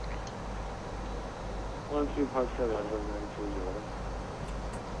 125.7, I'm going 920.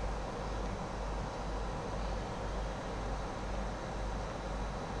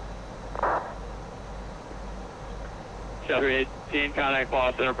 Shelter 18, contact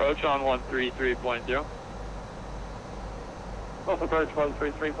Boston approach on 133.0. Boston approach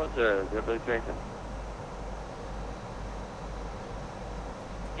 133.0, Zibo Jason.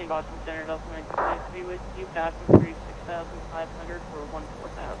 In Boston Center, Delta 9 to be with you, passing through 6,500 for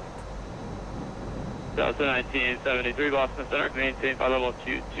 14,000. Delta 1973, Boston Center, maintain flight level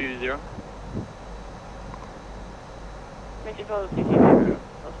 220. Maintain flight level 220,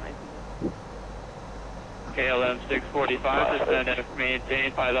 Delta 19. KLM 645, descend and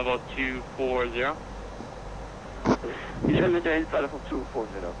maintain flight level 240. Descend and maintain flight level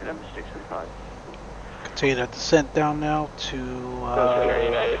 240, KLM 645. Continue that descent down now to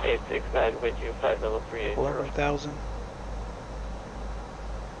United 869 with you, flight level 380. 11,000.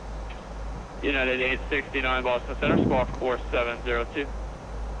 United 869, Boston Center, squawk 4702.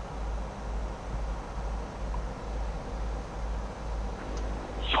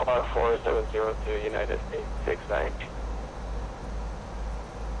 Squawk 4702, United 869.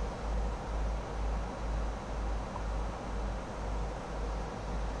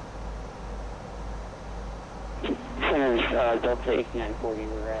 Center's Delta 8940,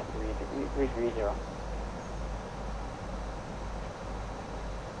 we're at 330.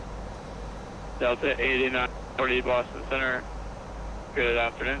 Delta 8940, Boston Center, good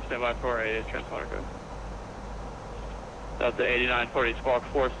afternoon, stand by for a transponder code. Delta 8940, squawk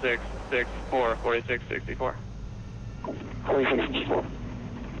 4664, 4664. 4664.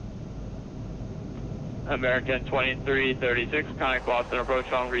 American 2336, contact Boston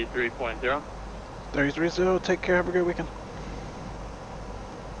approach on read 3.0. 330, take care, have a good weekend.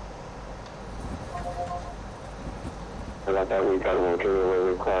 About that, we got a locator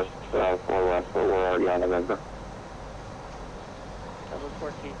request for West, but we're already on the member. Level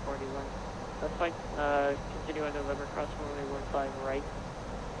 1441. That's fine. Continue on November, cross runway 15 right.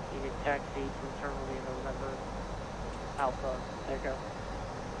 You can taxi from terminally in November, Alpha, Echo.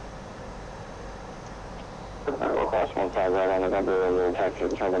 We'll cross 15 right on November, and we'll taxi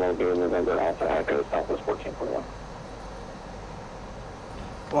the terminal due November, Alpha, Echo, Southwest 1441.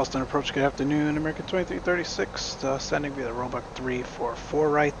 Boston approach, good afternoon, American 2336, sending via the Roebuck 344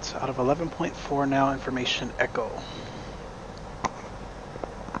 right, out of 11.4 now, information echo.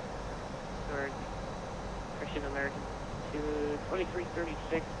 Christian American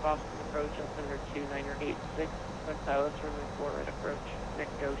 2336, Boston approach, altimeter 2986, expect ILS runway 4 right approach,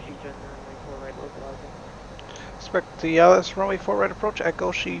 Echo, Shijun runway 4 right localizing. Expect the ILS runway 4 right approach,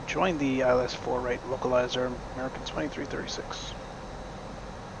 echo, she joined the ILS 4 right localizer, American 2336.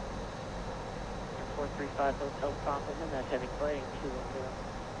 435 Hotel Compliment, that's heading plane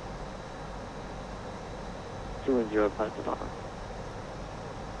 210. 210, pass the bottom.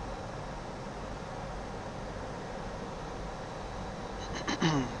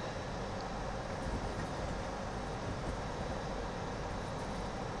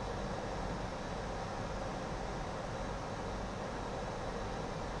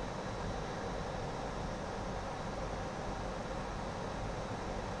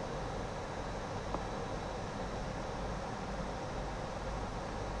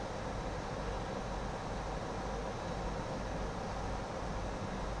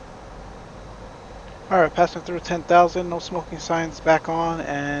 Alright, passing through 10,000, no smoking signs back on,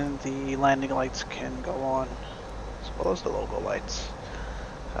 and the landing lights can go on, as well as the logo lights.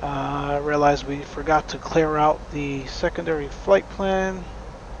 I realized we forgot to clear out the secondary flight plan,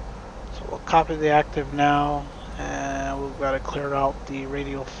 so we'll copy the active now, and we've got to clear out the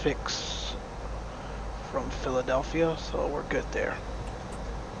radial fix from Philadelphia, so we're good there.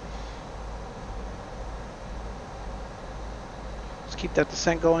 Let's keep that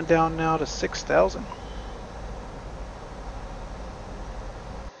descent going down now to 6,000.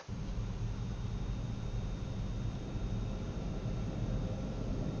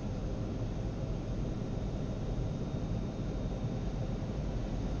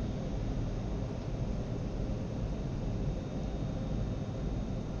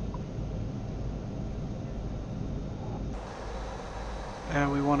 And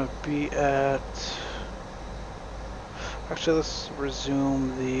we want to be at... Actually, let's resume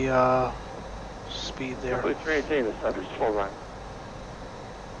the speed there. It's 318, the subject's full run.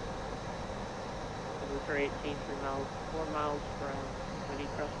 318, 3 miles, 4 miles from Winnie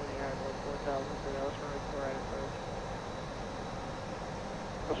Cross Winnie Airport, 4,000 for Dallas runway 4 right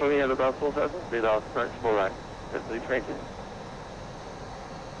approach. So we have about 4,000, be Dallas approach, full right. That's 318.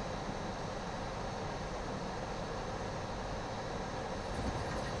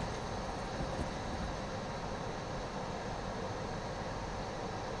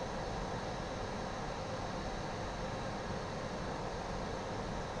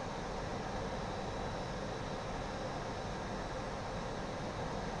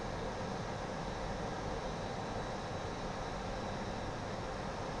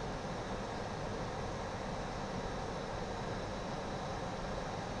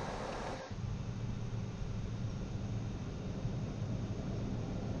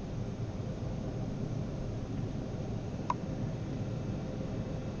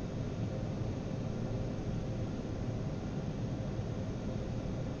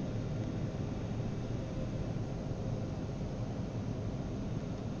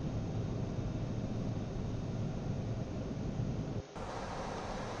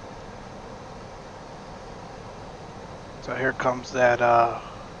 So here comes that,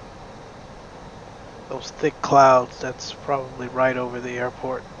 those thick clouds. That's probably right over the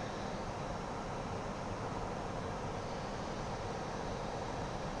airport.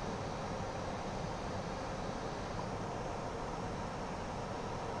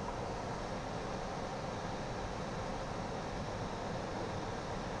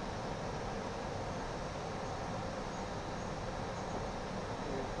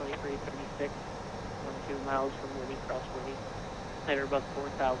 Miles from Winnie, cross Winnie. Header above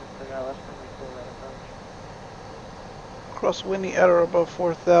 4,000 for Dallas runway 4 right approach. Cross Winnie at or above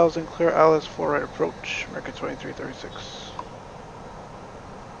 4,000, clear Alice 4 right approach, American 2336.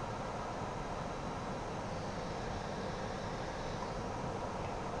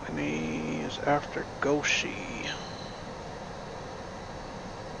 Winnie is after Goshi.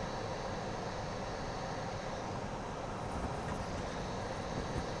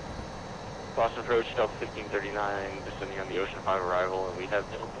 Boston approach, Delta 1539, descending on the Ocean 5 arrival, and we have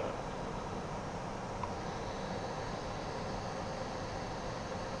Delta.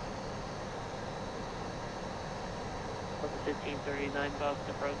 Delta 1539, Boston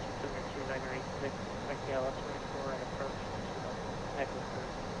approach, descending 2986, expect the LS 24 right approach, Echo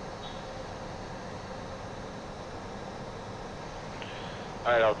 3.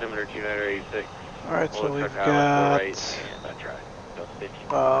 Alright, altimeter 2986. Alright, so we've got... Right, and that's right.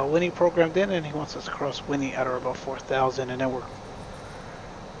 Winnie programmed in, and he wants us to cross Winnie at or above 4,000, and then we're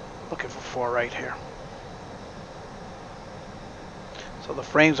looking for 4 right here. So the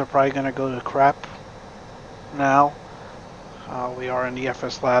frames are probably going to go to crap now. We are in the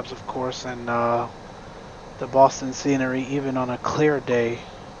FSLABS, of course, and the Boston scenery, even on a clear day,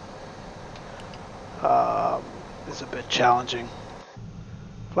 is a bit challenging.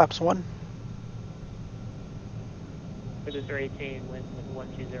 Flaps 1. For the 318, wind with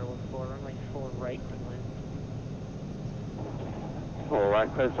 12014, runway 4 right to wind. Full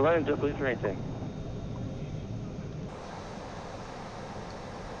right, close to land, JetBlue 318.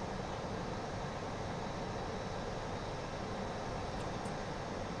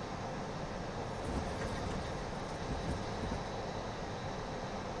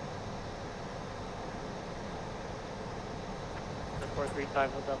 The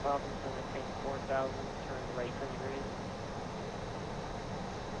 435 was up Alpha, so maintain 4,000, turn right 10 degrees.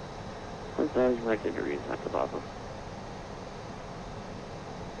 1,000 right degrees at the bottom.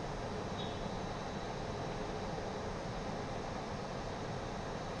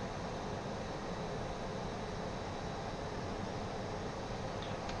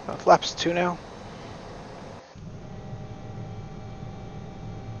 Flaps 2 now.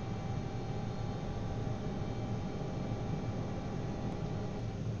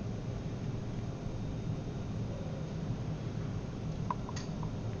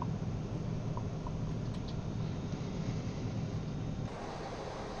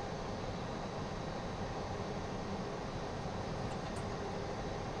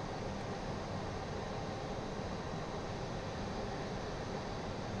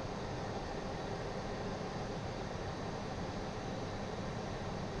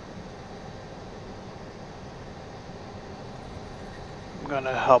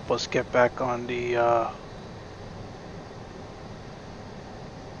 gonna help us get back on the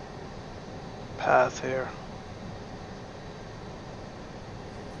path here.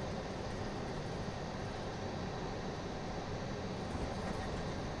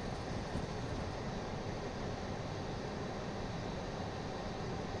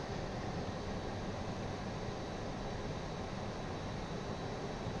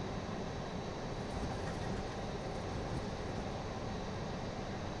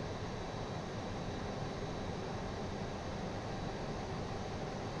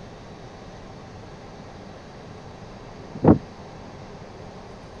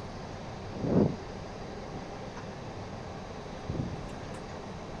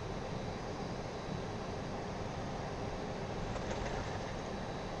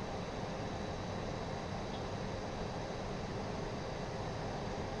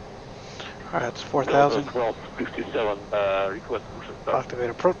 Alright, it's 4,000. 1257, request push start. Activate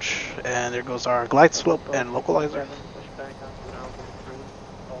approach, and there goes our glide slope and localizer. Push back on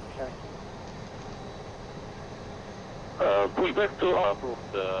 1003. Push back to approve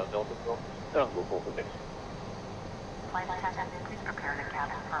the Delta Pro. Go for the next. Flight attendant, please prepare the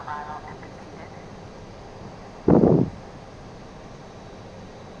cabin for arrival and be seated.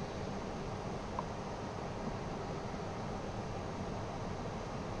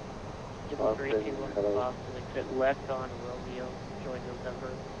 Zibo 321 Boston, exit left on Romeo, join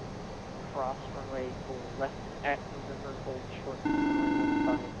November, cross runway, full left at November, hold short, 5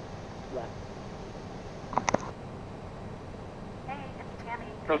 left. Hey, it's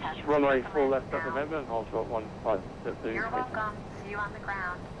Tammy. Cross runway full left at November and hold short 15. You're welcome. See you on the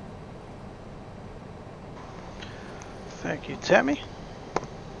ground. Thank you, Tammy.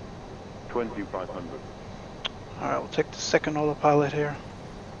 2500. Alright, we'll take the second autopilot here.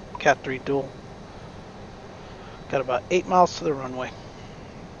 Cat 3 dual. Got about 8 miles to the runway.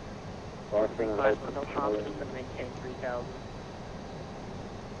 No confidence to maintain 3,000.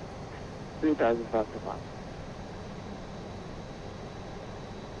 3,000 faster flaps.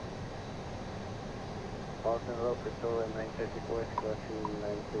 Boston Road, Pretoria, 954, expression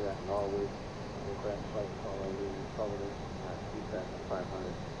 92 at Norway. Aircraft flight following Providence at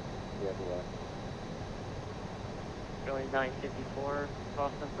 2,500. TFDI. Going 954,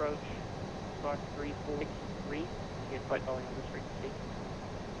 Boston approach, Squawk 343, get flight following on this frequency.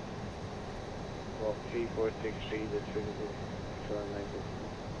 Well, 3463, the Trinity, showing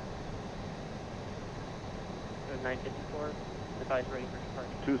 954. 954, advise ready for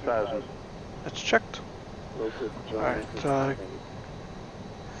departure. 2000. That's checked. Local, Alright,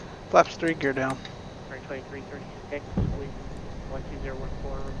 flaps 3, gear down. 2336,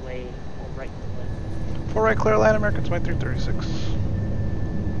 12014, way, hold right to the left. 4 right, clear line, American 2336.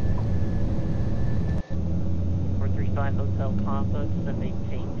 435 Hotel Papa, then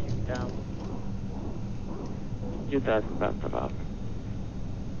maintain 2,000. 2,000 faster flaps.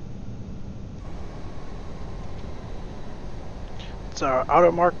 It's our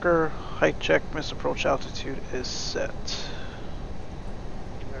outer marker, height check, miss approach altitude is set.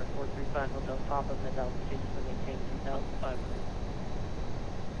 435 Hotel Papa, mid altitude, then maintain 2,500.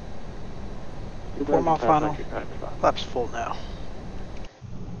 4 mile final. Flaps full now.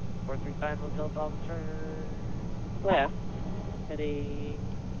 435 Hotel Papa, turn left, heading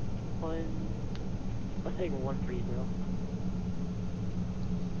let's take 130.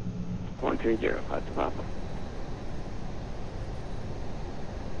 130, faster Papa.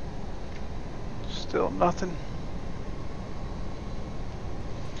 Still nothing.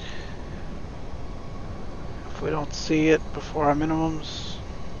 If we don't see it before our minimums,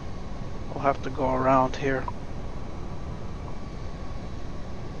 we'll have to go around here.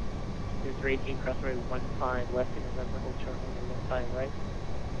 318 crossway 15 left in November, hold short on 15 right.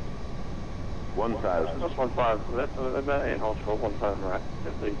 1000. That's 15, that's and hold short 15 right.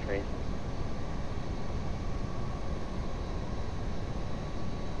 That's the train.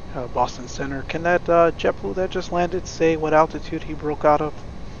 Boston Center. Can that JetBlue that just landed say what altitude he broke out of?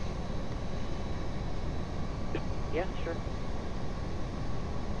 Yeah, sure.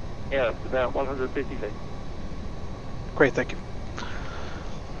 Yeah, it's about 150 feet. Great, thank you.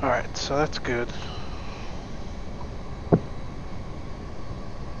 Alright, so that's good.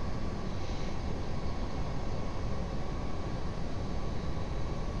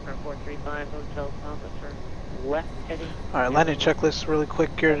 Turn 435 Hotel Papa, turn left heading. Alright, landing checklist really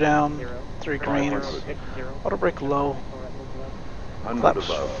quick. Gear down. 3 greens. Auto brake low. Flaps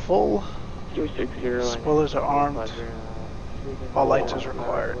full. 260. Spoilers are armed. All lights is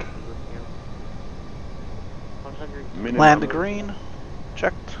required. Land to green.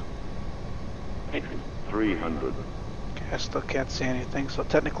 Checked. 300. Okay, I still can't see anything, so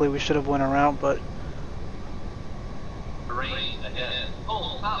technically we should have went around, but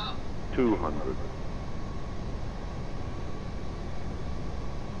 200.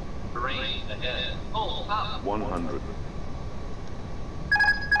 100.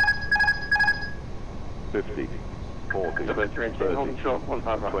 50. 40. 30.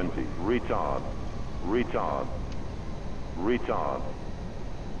 20. Retard. Retard. Retard.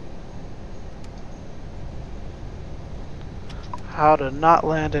 how to not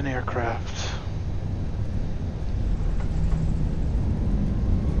land an aircraft.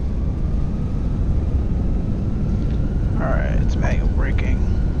 Alright, it's manual braking.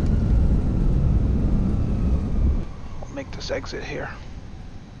 I'll make this exit here.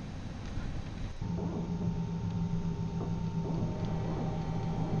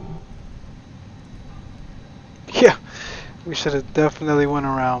 Yeah, we should have definitely went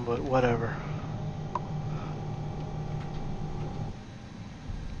around, but whatever.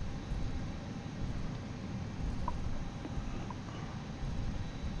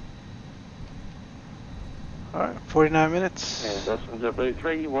 Alright, 49 minutes. And that's from W3,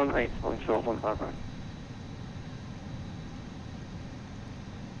 18, on short 155.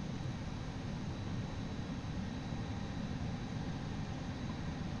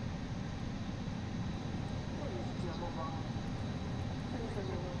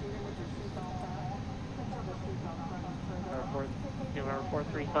 Number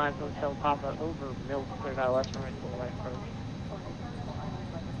 435 Hotel Papa over Milk, cleared out left from right to the right approach.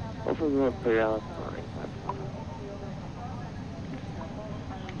 Over Milk, cleared out left from right.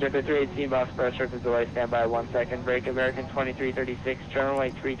 Jumper 318 box pressure to delay, standby 1 second. Break American 2336, turn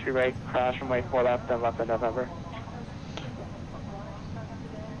runway 33 right, cross runway 4 left, then left in November.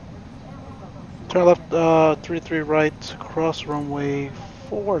 Turn left, 33 right, cross runway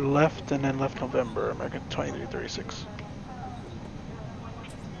 4 left, and then left November, American 2336.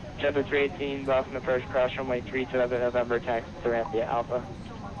 Jumper 318, Boston approach, cross runway 37 November, taxi to ramp via Alpha.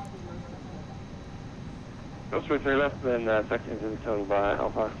 Go switch 3 left, then section to the total by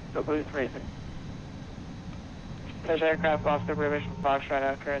Alpha. W 318. Touch aircraft, Boston Prohibition, Foxtrot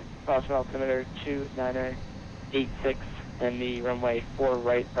out current, Boston altimeter 2986, and the runway 4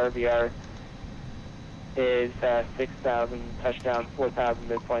 right RVR is 6,000, touchdown 4,000,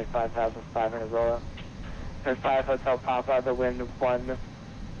 midpoint 5,500 roll up. And 5 Hotel Papa, the wind 120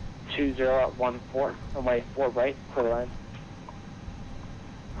 at 14, runway 4 right, clear line.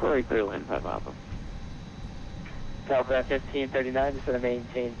 4 right, clear line, 5 Papa. Delta 1539, just going to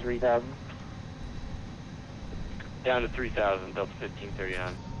maintain 3,000. Down to 3,000, Delta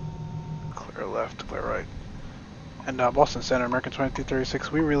 1539. Clear left, clear right. And Boston Center, American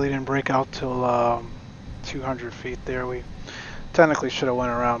 2336, we really didn't break out till 200 feet there. We technically should have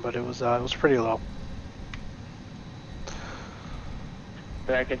went around, but it was pretty low.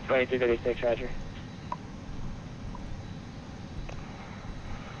 American 2336, roger.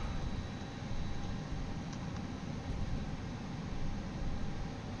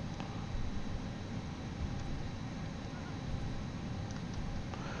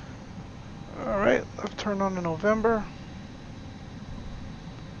 Alright, left turn on to November.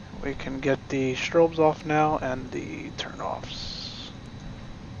 We can get the strobes off now and the turn-offs.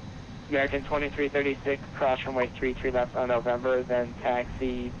 American 2336, cross runway 33 left on November, then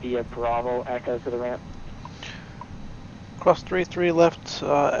taxi via Bravo, Echo to the ramp. Cross 33 left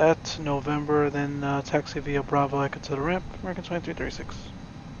at November, then taxi via Bravo, Echo to the ramp, American 2336.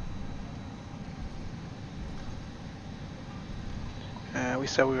 And we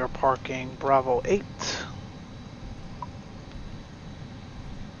said we were parking Bravo 8.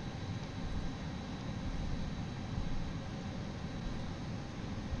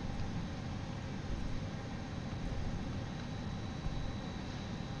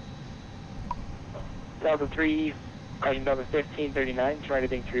 Delta 3, crossing Delta 1539, try to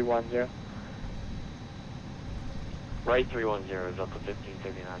ding 310. Right 310, Delta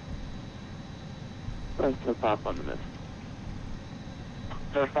 1539. Let's pop on the miss.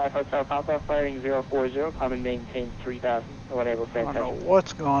 First 5 Hotel Papa, firing 040, come and maintain 3,000. Unable to stay in I touch. don't know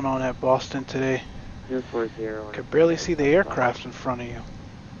what's going on at Boston today. 040. Could barely see the aircraft in front of you.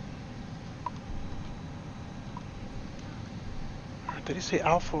 Did he say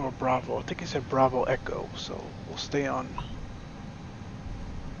Alpha or Bravo? I think he said Bravo Echo, so we'll stay on.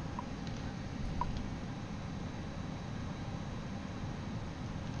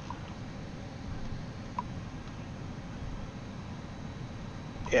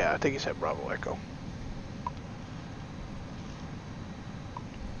 Yeah, I think he said Bravo Echo.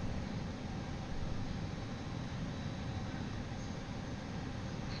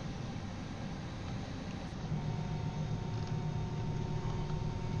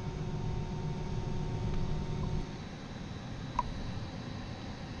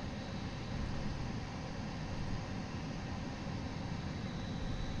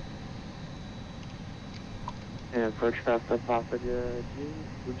 And approach past the Papa, would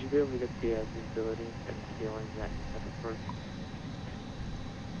you be able to get the visibility and scaling that approach?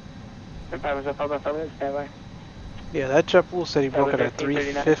 If I was up on the phone, stand by. Yeah, that JetBlue said he broke it at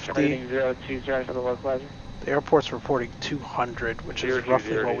 350. 020 for the localizer. The airport's reporting 200, which is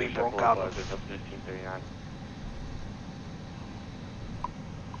roughly what we broke out of. 1539.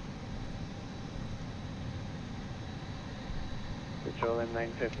 Control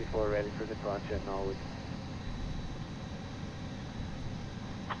M954 ready for departure at Norwood.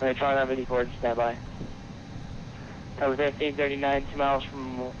 Try 954, stand by. Tower 1539, 2 miles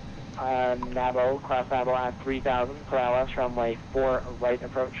from Nabo, cross Nabo at 3,000 per hour, runway 4 right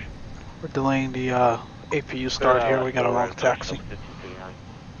approach. We're delaying the APU start here. We got a long taxi.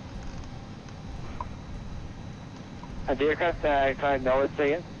 The aircraft, try to know it's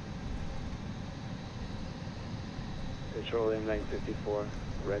again. Control M954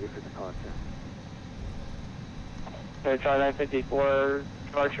 ready for departure. Try 954,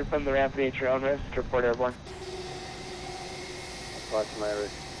 departure from the ramp at your own risk, report airborne. Apart to my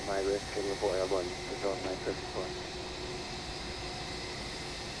risk and report airborne. Control 954.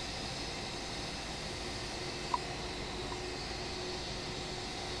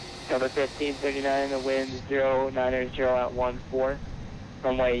 Tower 1539, the wind 090 at 14.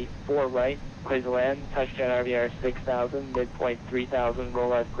 Runway 4 right, clear to land, touchdown RVR 6,000, midpoint 3,000,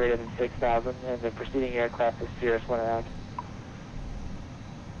 roll out greater than 6,000, and the preceding aircraft is Cirrus 1 around.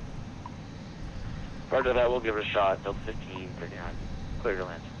 Roger that, we'll give it a shot, Delta 1539, clear to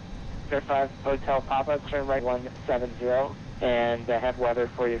land. Air 5, Hotel Papa, turn right 170, and have weather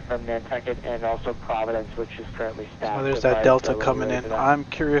for you from Nantucket and also Providence, which is currently staffed. Oh, there's that Delta coming in. I'm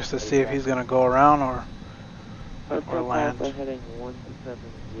curious to see if he's going to go around or land. Papa heading 170.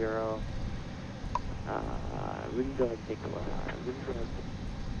 We can go ahead and take a look.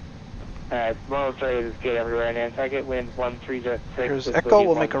 Alright, well, sorry, this gate everywhere in Nantucket, wind 1306. Here's Echo,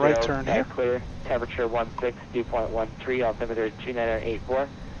 we'll make a right turn here. Clear, temperature 16, dew point 13, altimeter 2984.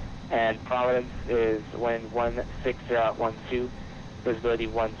 And Providence is wind 160 at 12, visibility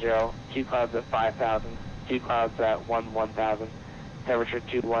 10, 2 clouds at 5,000, 2 clouds at 1000, temperature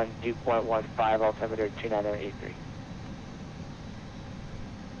 21, dew point 15, altimeter 2983.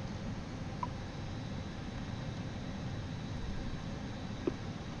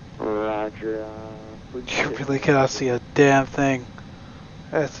 Roger, you really cannot see a damn thing.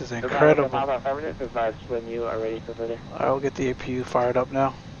 This is incredible. When you are ready for the I'll get the APU fired up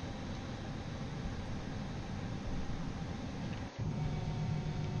now.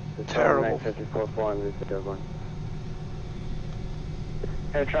 Terrible. 954 400 to Dublin.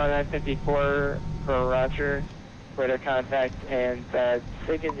 Airtron 954 for Roger, radar contact, and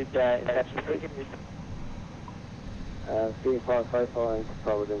SIG is C5 following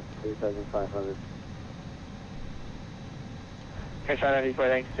Providence 3,500. Airtron 954,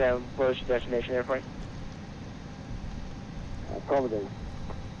 thanks. What is your destination airport? Providence.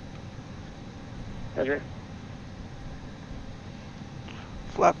 Roger.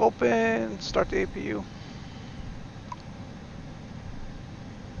 Flap open, start the APU.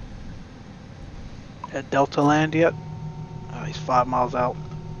 At Delta land yet? He's 5 miles out.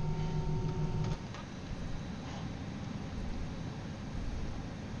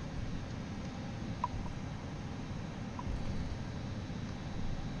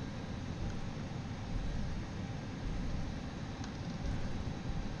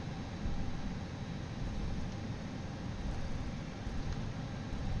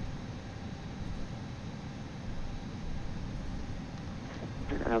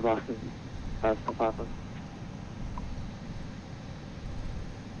 Boston, Papa.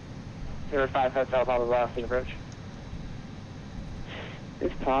 05 Hotel Papa, Boston approach.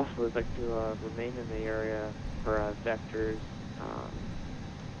 If possible, I'd like to remain in the area for vectors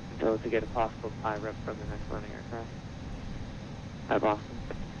until to get a possible tie rep from the next landing aircraft. Hi, Boston.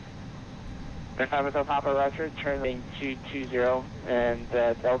 05 Hotel Papa, Roger, turn lane 220, and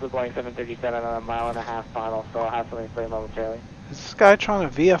Delta Boeing 737 on a 1.5 mile final, so I'll have something for you momentarily. Is this guy trying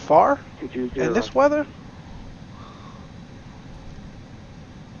to VFR in this weather?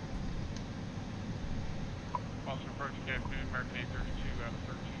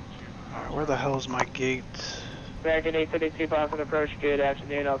 Alright, where the hell is my gate? American 832 Boston approach, good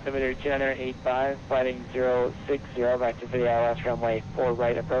afternoon, altimeter 285, flighting 060, back to video last runway 4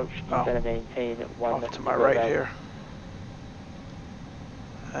 right approach, descend and maintain 1. Off to my right here.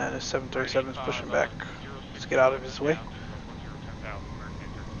 And his 737 is pushing back. Let's get out of his way.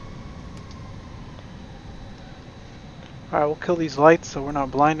 Alright, we'll kill these lights so we're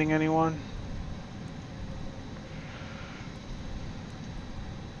not blinding anyone.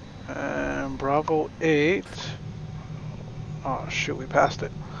 And Bravo 8 Oh shoot, we passed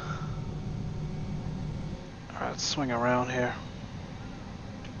it. Alright, let's swing around here.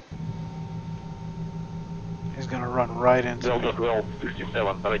 He's gonna run right into me. Delta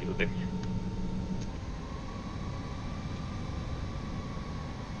 1267, radio 6.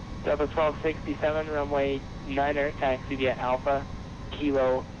 Delta 1267, runway 9er, taxi via Alpha,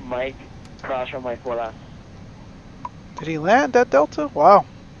 Kilo, Mike, cross runway 4 left. Did he land at Delta? Wow.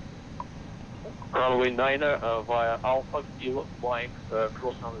 Runway 9er via Alpha, Kilo, Mike,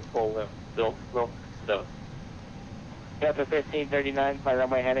 cross runway 4 left. Delta 1267. Delta 1539, by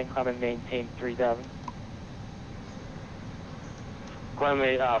runway heading, climb and maintain 3000.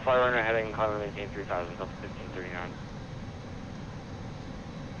 Runway, fly runner heading, climb and maintain 3000, Delta 1539.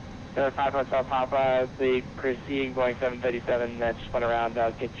 Delta 5 Hotel Papa, the preceding Boeing 737 that just went around,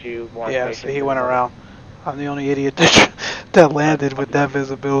 I'll get you more Yeah, information. see, he went around. I'm the only idiot that landed with that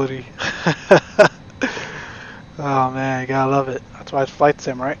visibility. Oh man, you gotta love it. That's why it's flight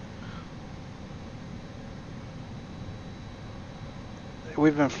sim, right?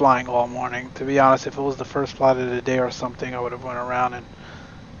 We've been flying all morning. To be honest, if it was the first flight of the day or something, I would have went around and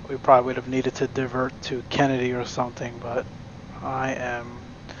we probably would have needed to divert to Kennedy or something, but I am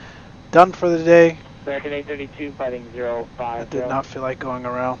done for the day. American 832, fighting 050. I did not feel like going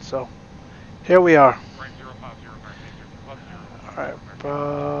around, so here we are.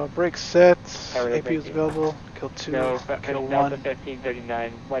 Alright, brake set, AP is available, kill 2, No, kill Delta 1.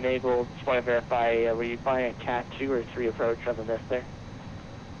 1539, when able, just want to verify, were you flying a Cat 2 or 3 approach on the mist there?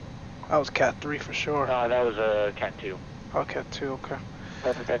 That was Cat 3 for sure. That was a Cat 2. Oh, Cat 2, okay.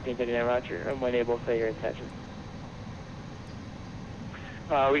 Delta 1539, roger, and when able, say your intention.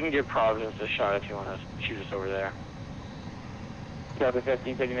 We can give Providence a shot if you want to shoot us over there. Delta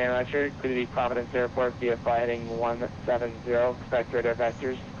 1539, roger, clear the Providence Airport via fly heading 170, expect radar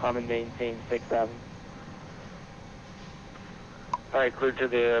vectors, climb and maintain 6000. Alright, clear to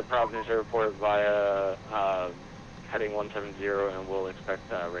the Providence Airport via heading 170, and we'll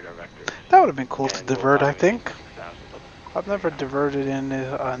expect radar vectors. That would have been cool to And divert, we'll I think. 6,000. I've never diverted in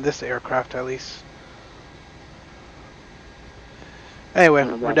this aircraft, at least. Anyway,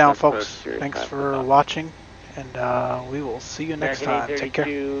 we're down, folks. Thanks for watching, and we will see you next time. Take care.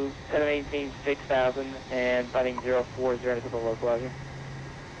 718 6000 and fighting 040 to the local level.